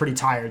seemed pretty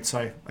tired,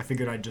 so I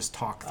figured I'd just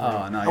talk through.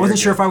 Oh, no, I wasn't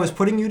sure good. if I was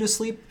putting you to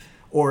sleep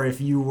or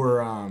if you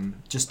were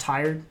just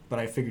tired, but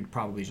I figured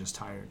probably just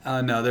tired.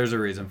 No, there's a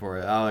reason for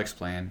it. I'll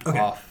explain. Okay.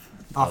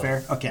 Off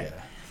air? Okay.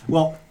 Yeah.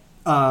 Well,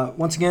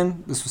 once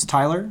again, this was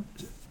Tyler.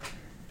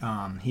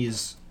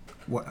 He's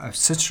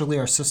essentially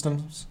our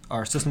systems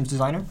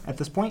designer at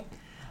this point.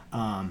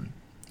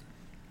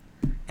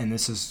 And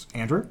this is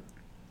Andrew,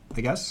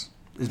 I guess,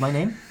 is my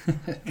name.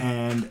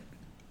 And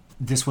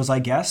this was, I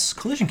guess,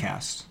 Collision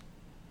Cast.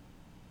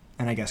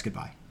 And I guess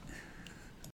goodbye.